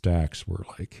these stacks were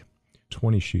like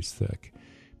 20 sheets thick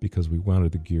because we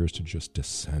wanted the gears to just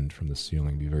descend from the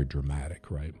ceiling, be very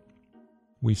dramatic, right?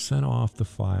 We sent off the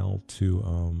file to,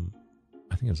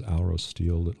 I think it was Alro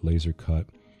Steel that laser cut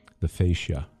the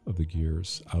fascia of the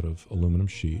gears out of aluminum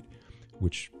sheet,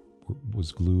 which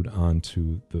was glued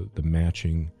onto the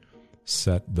matching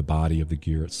set, the body of the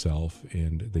gear itself,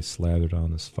 and they slathered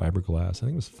on this fiberglass. I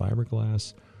think it was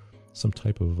fiberglass, some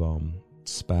type of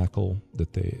spackle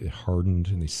that they hardened,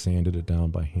 and they sanded it down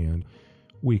by hand.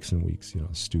 Weeks and weeks,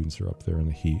 students are up there in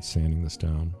the heat sanding this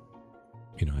down.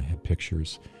 I had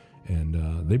pictures,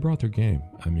 and they brought their game.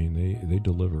 I mean, they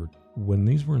delivered. When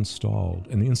these were installed,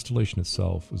 and the installation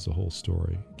itself was the whole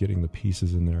story, getting the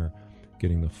pieces in there,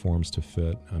 getting the forms to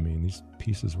fit. I mean, these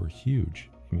pieces were huge.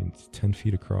 I mean, it's 10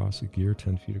 feet across, a gear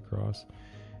 10 feet across.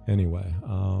 Anyway,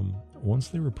 once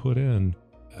they were put in,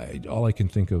 all I can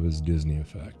think of is Disney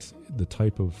effect. The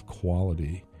type of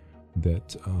quality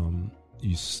that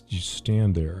you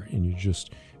stand there and you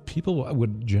just... People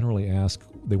would generally ask,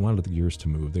 they wanted the gears to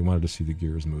move. They wanted to see the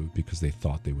gears move because they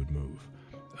thought they would move.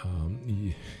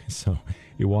 So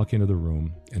you walk into the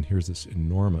room and here's this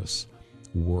enormous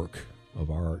work of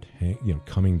art,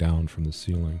 coming down from the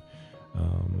ceiling.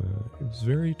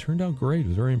 It turned out great. It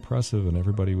was very impressive, and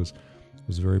everybody was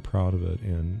very proud of it,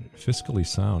 and fiscally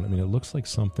sound. I mean, it looks like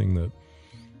something that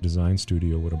design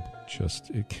studio would have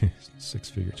just 6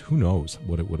 figures. Who knows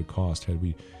what it would have cost had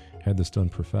we had this done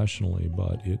professionally,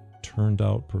 but it turned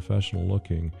out professional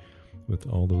looking with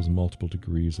all those multiple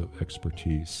degrees of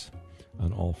expertise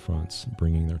on all fronts,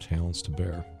 bringing their talents to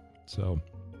bear. So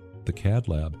the CAD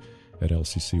lab at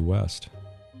LCC West,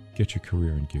 get your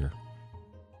career in gear.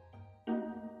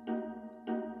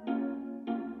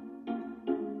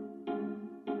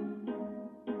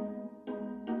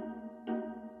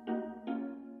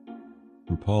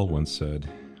 RuPaul once said,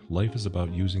 life is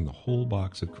about using the whole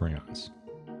box of crayons.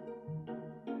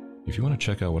 If you want to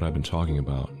check out what I've been talking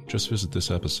about, just visit this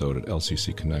episode at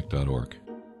lccconnect.org.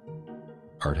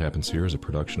 Art Happens Here is a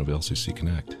production of LCC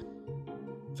Connect.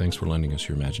 Thanks for lending us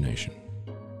your imagination.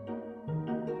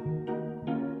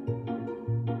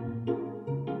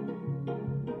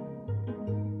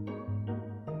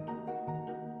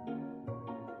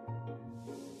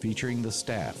 Featuring the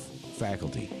staff,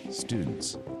 faculty,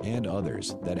 students, and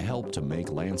others that help to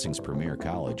make Lansing's premier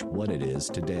college what it is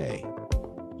today.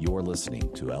 You're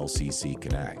listening to LCC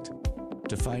Connect.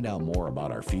 To find out more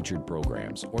about our featured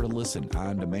programs or to listen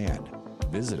on demand,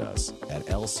 visit us at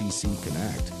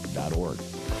lccconnect.org.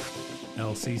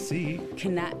 LCC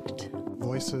Connect.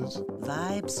 Voices.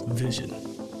 Vibes. Vision.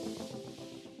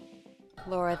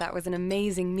 Laura, that was an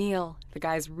amazing meal. The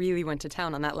guys really went to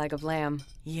town on that leg of lamb.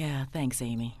 Yeah, thanks,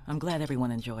 Amy. I'm glad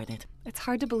everyone enjoyed it. It's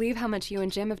hard to believe how much you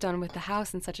and Jim have done with the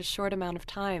house in such a short amount of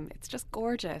time. It's just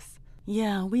gorgeous.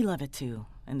 Yeah, we love it too.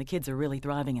 And the kids are really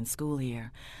thriving in school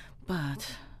here.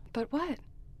 But... But what?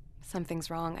 Something's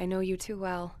wrong. I know you too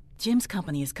well. Jim's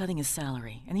company is cutting his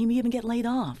salary, and he may even get laid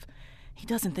off. He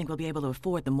doesn't think we'll be able to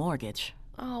afford the mortgage.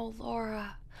 Oh,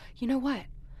 Laura. You know what?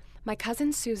 My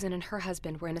cousin Susan and her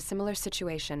husband were in a similar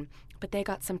situation, but they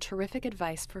got some terrific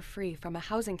advice for free from a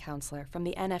housing counselor from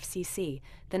the NFCC,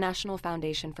 the National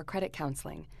Foundation for Credit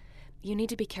Counseling. You need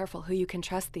to be careful who you can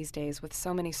trust these days with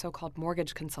so many so-called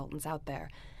mortgage consultants out there.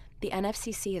 The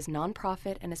NFCC is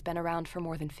nonprofit and has been around for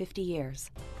more than 50 years.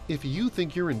 If you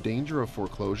think you're in danger of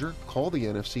foreclosure, call the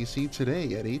NFCC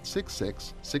today at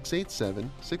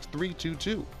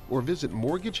 866-687-6322 or visit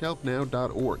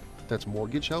mortgagehelpnow.org. That's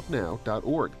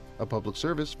mortgagehelpnow.org, a public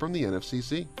service from the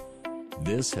NFCC.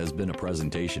 This has been a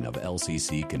presentation of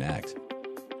LCC Connect,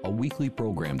 a weekly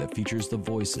program that features the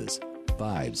voices,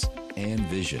 vibes, and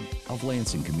vision of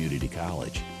Lansing Community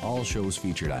College. All shows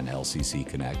featured on LCC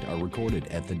Connect are recorded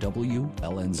at the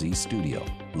WLNZ studio,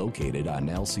 located on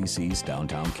LCC's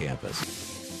downtown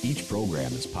campus. Each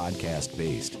program is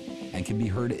podcast-based and can be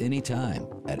heard anytime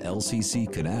at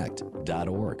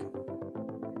lccconnect.org.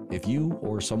 If you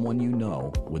or someone you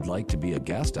know would like to be a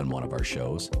guest on one of our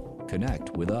shows,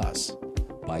 connect with us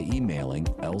by emailing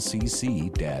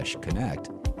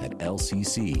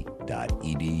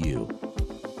lcc-connect@lcc.edu.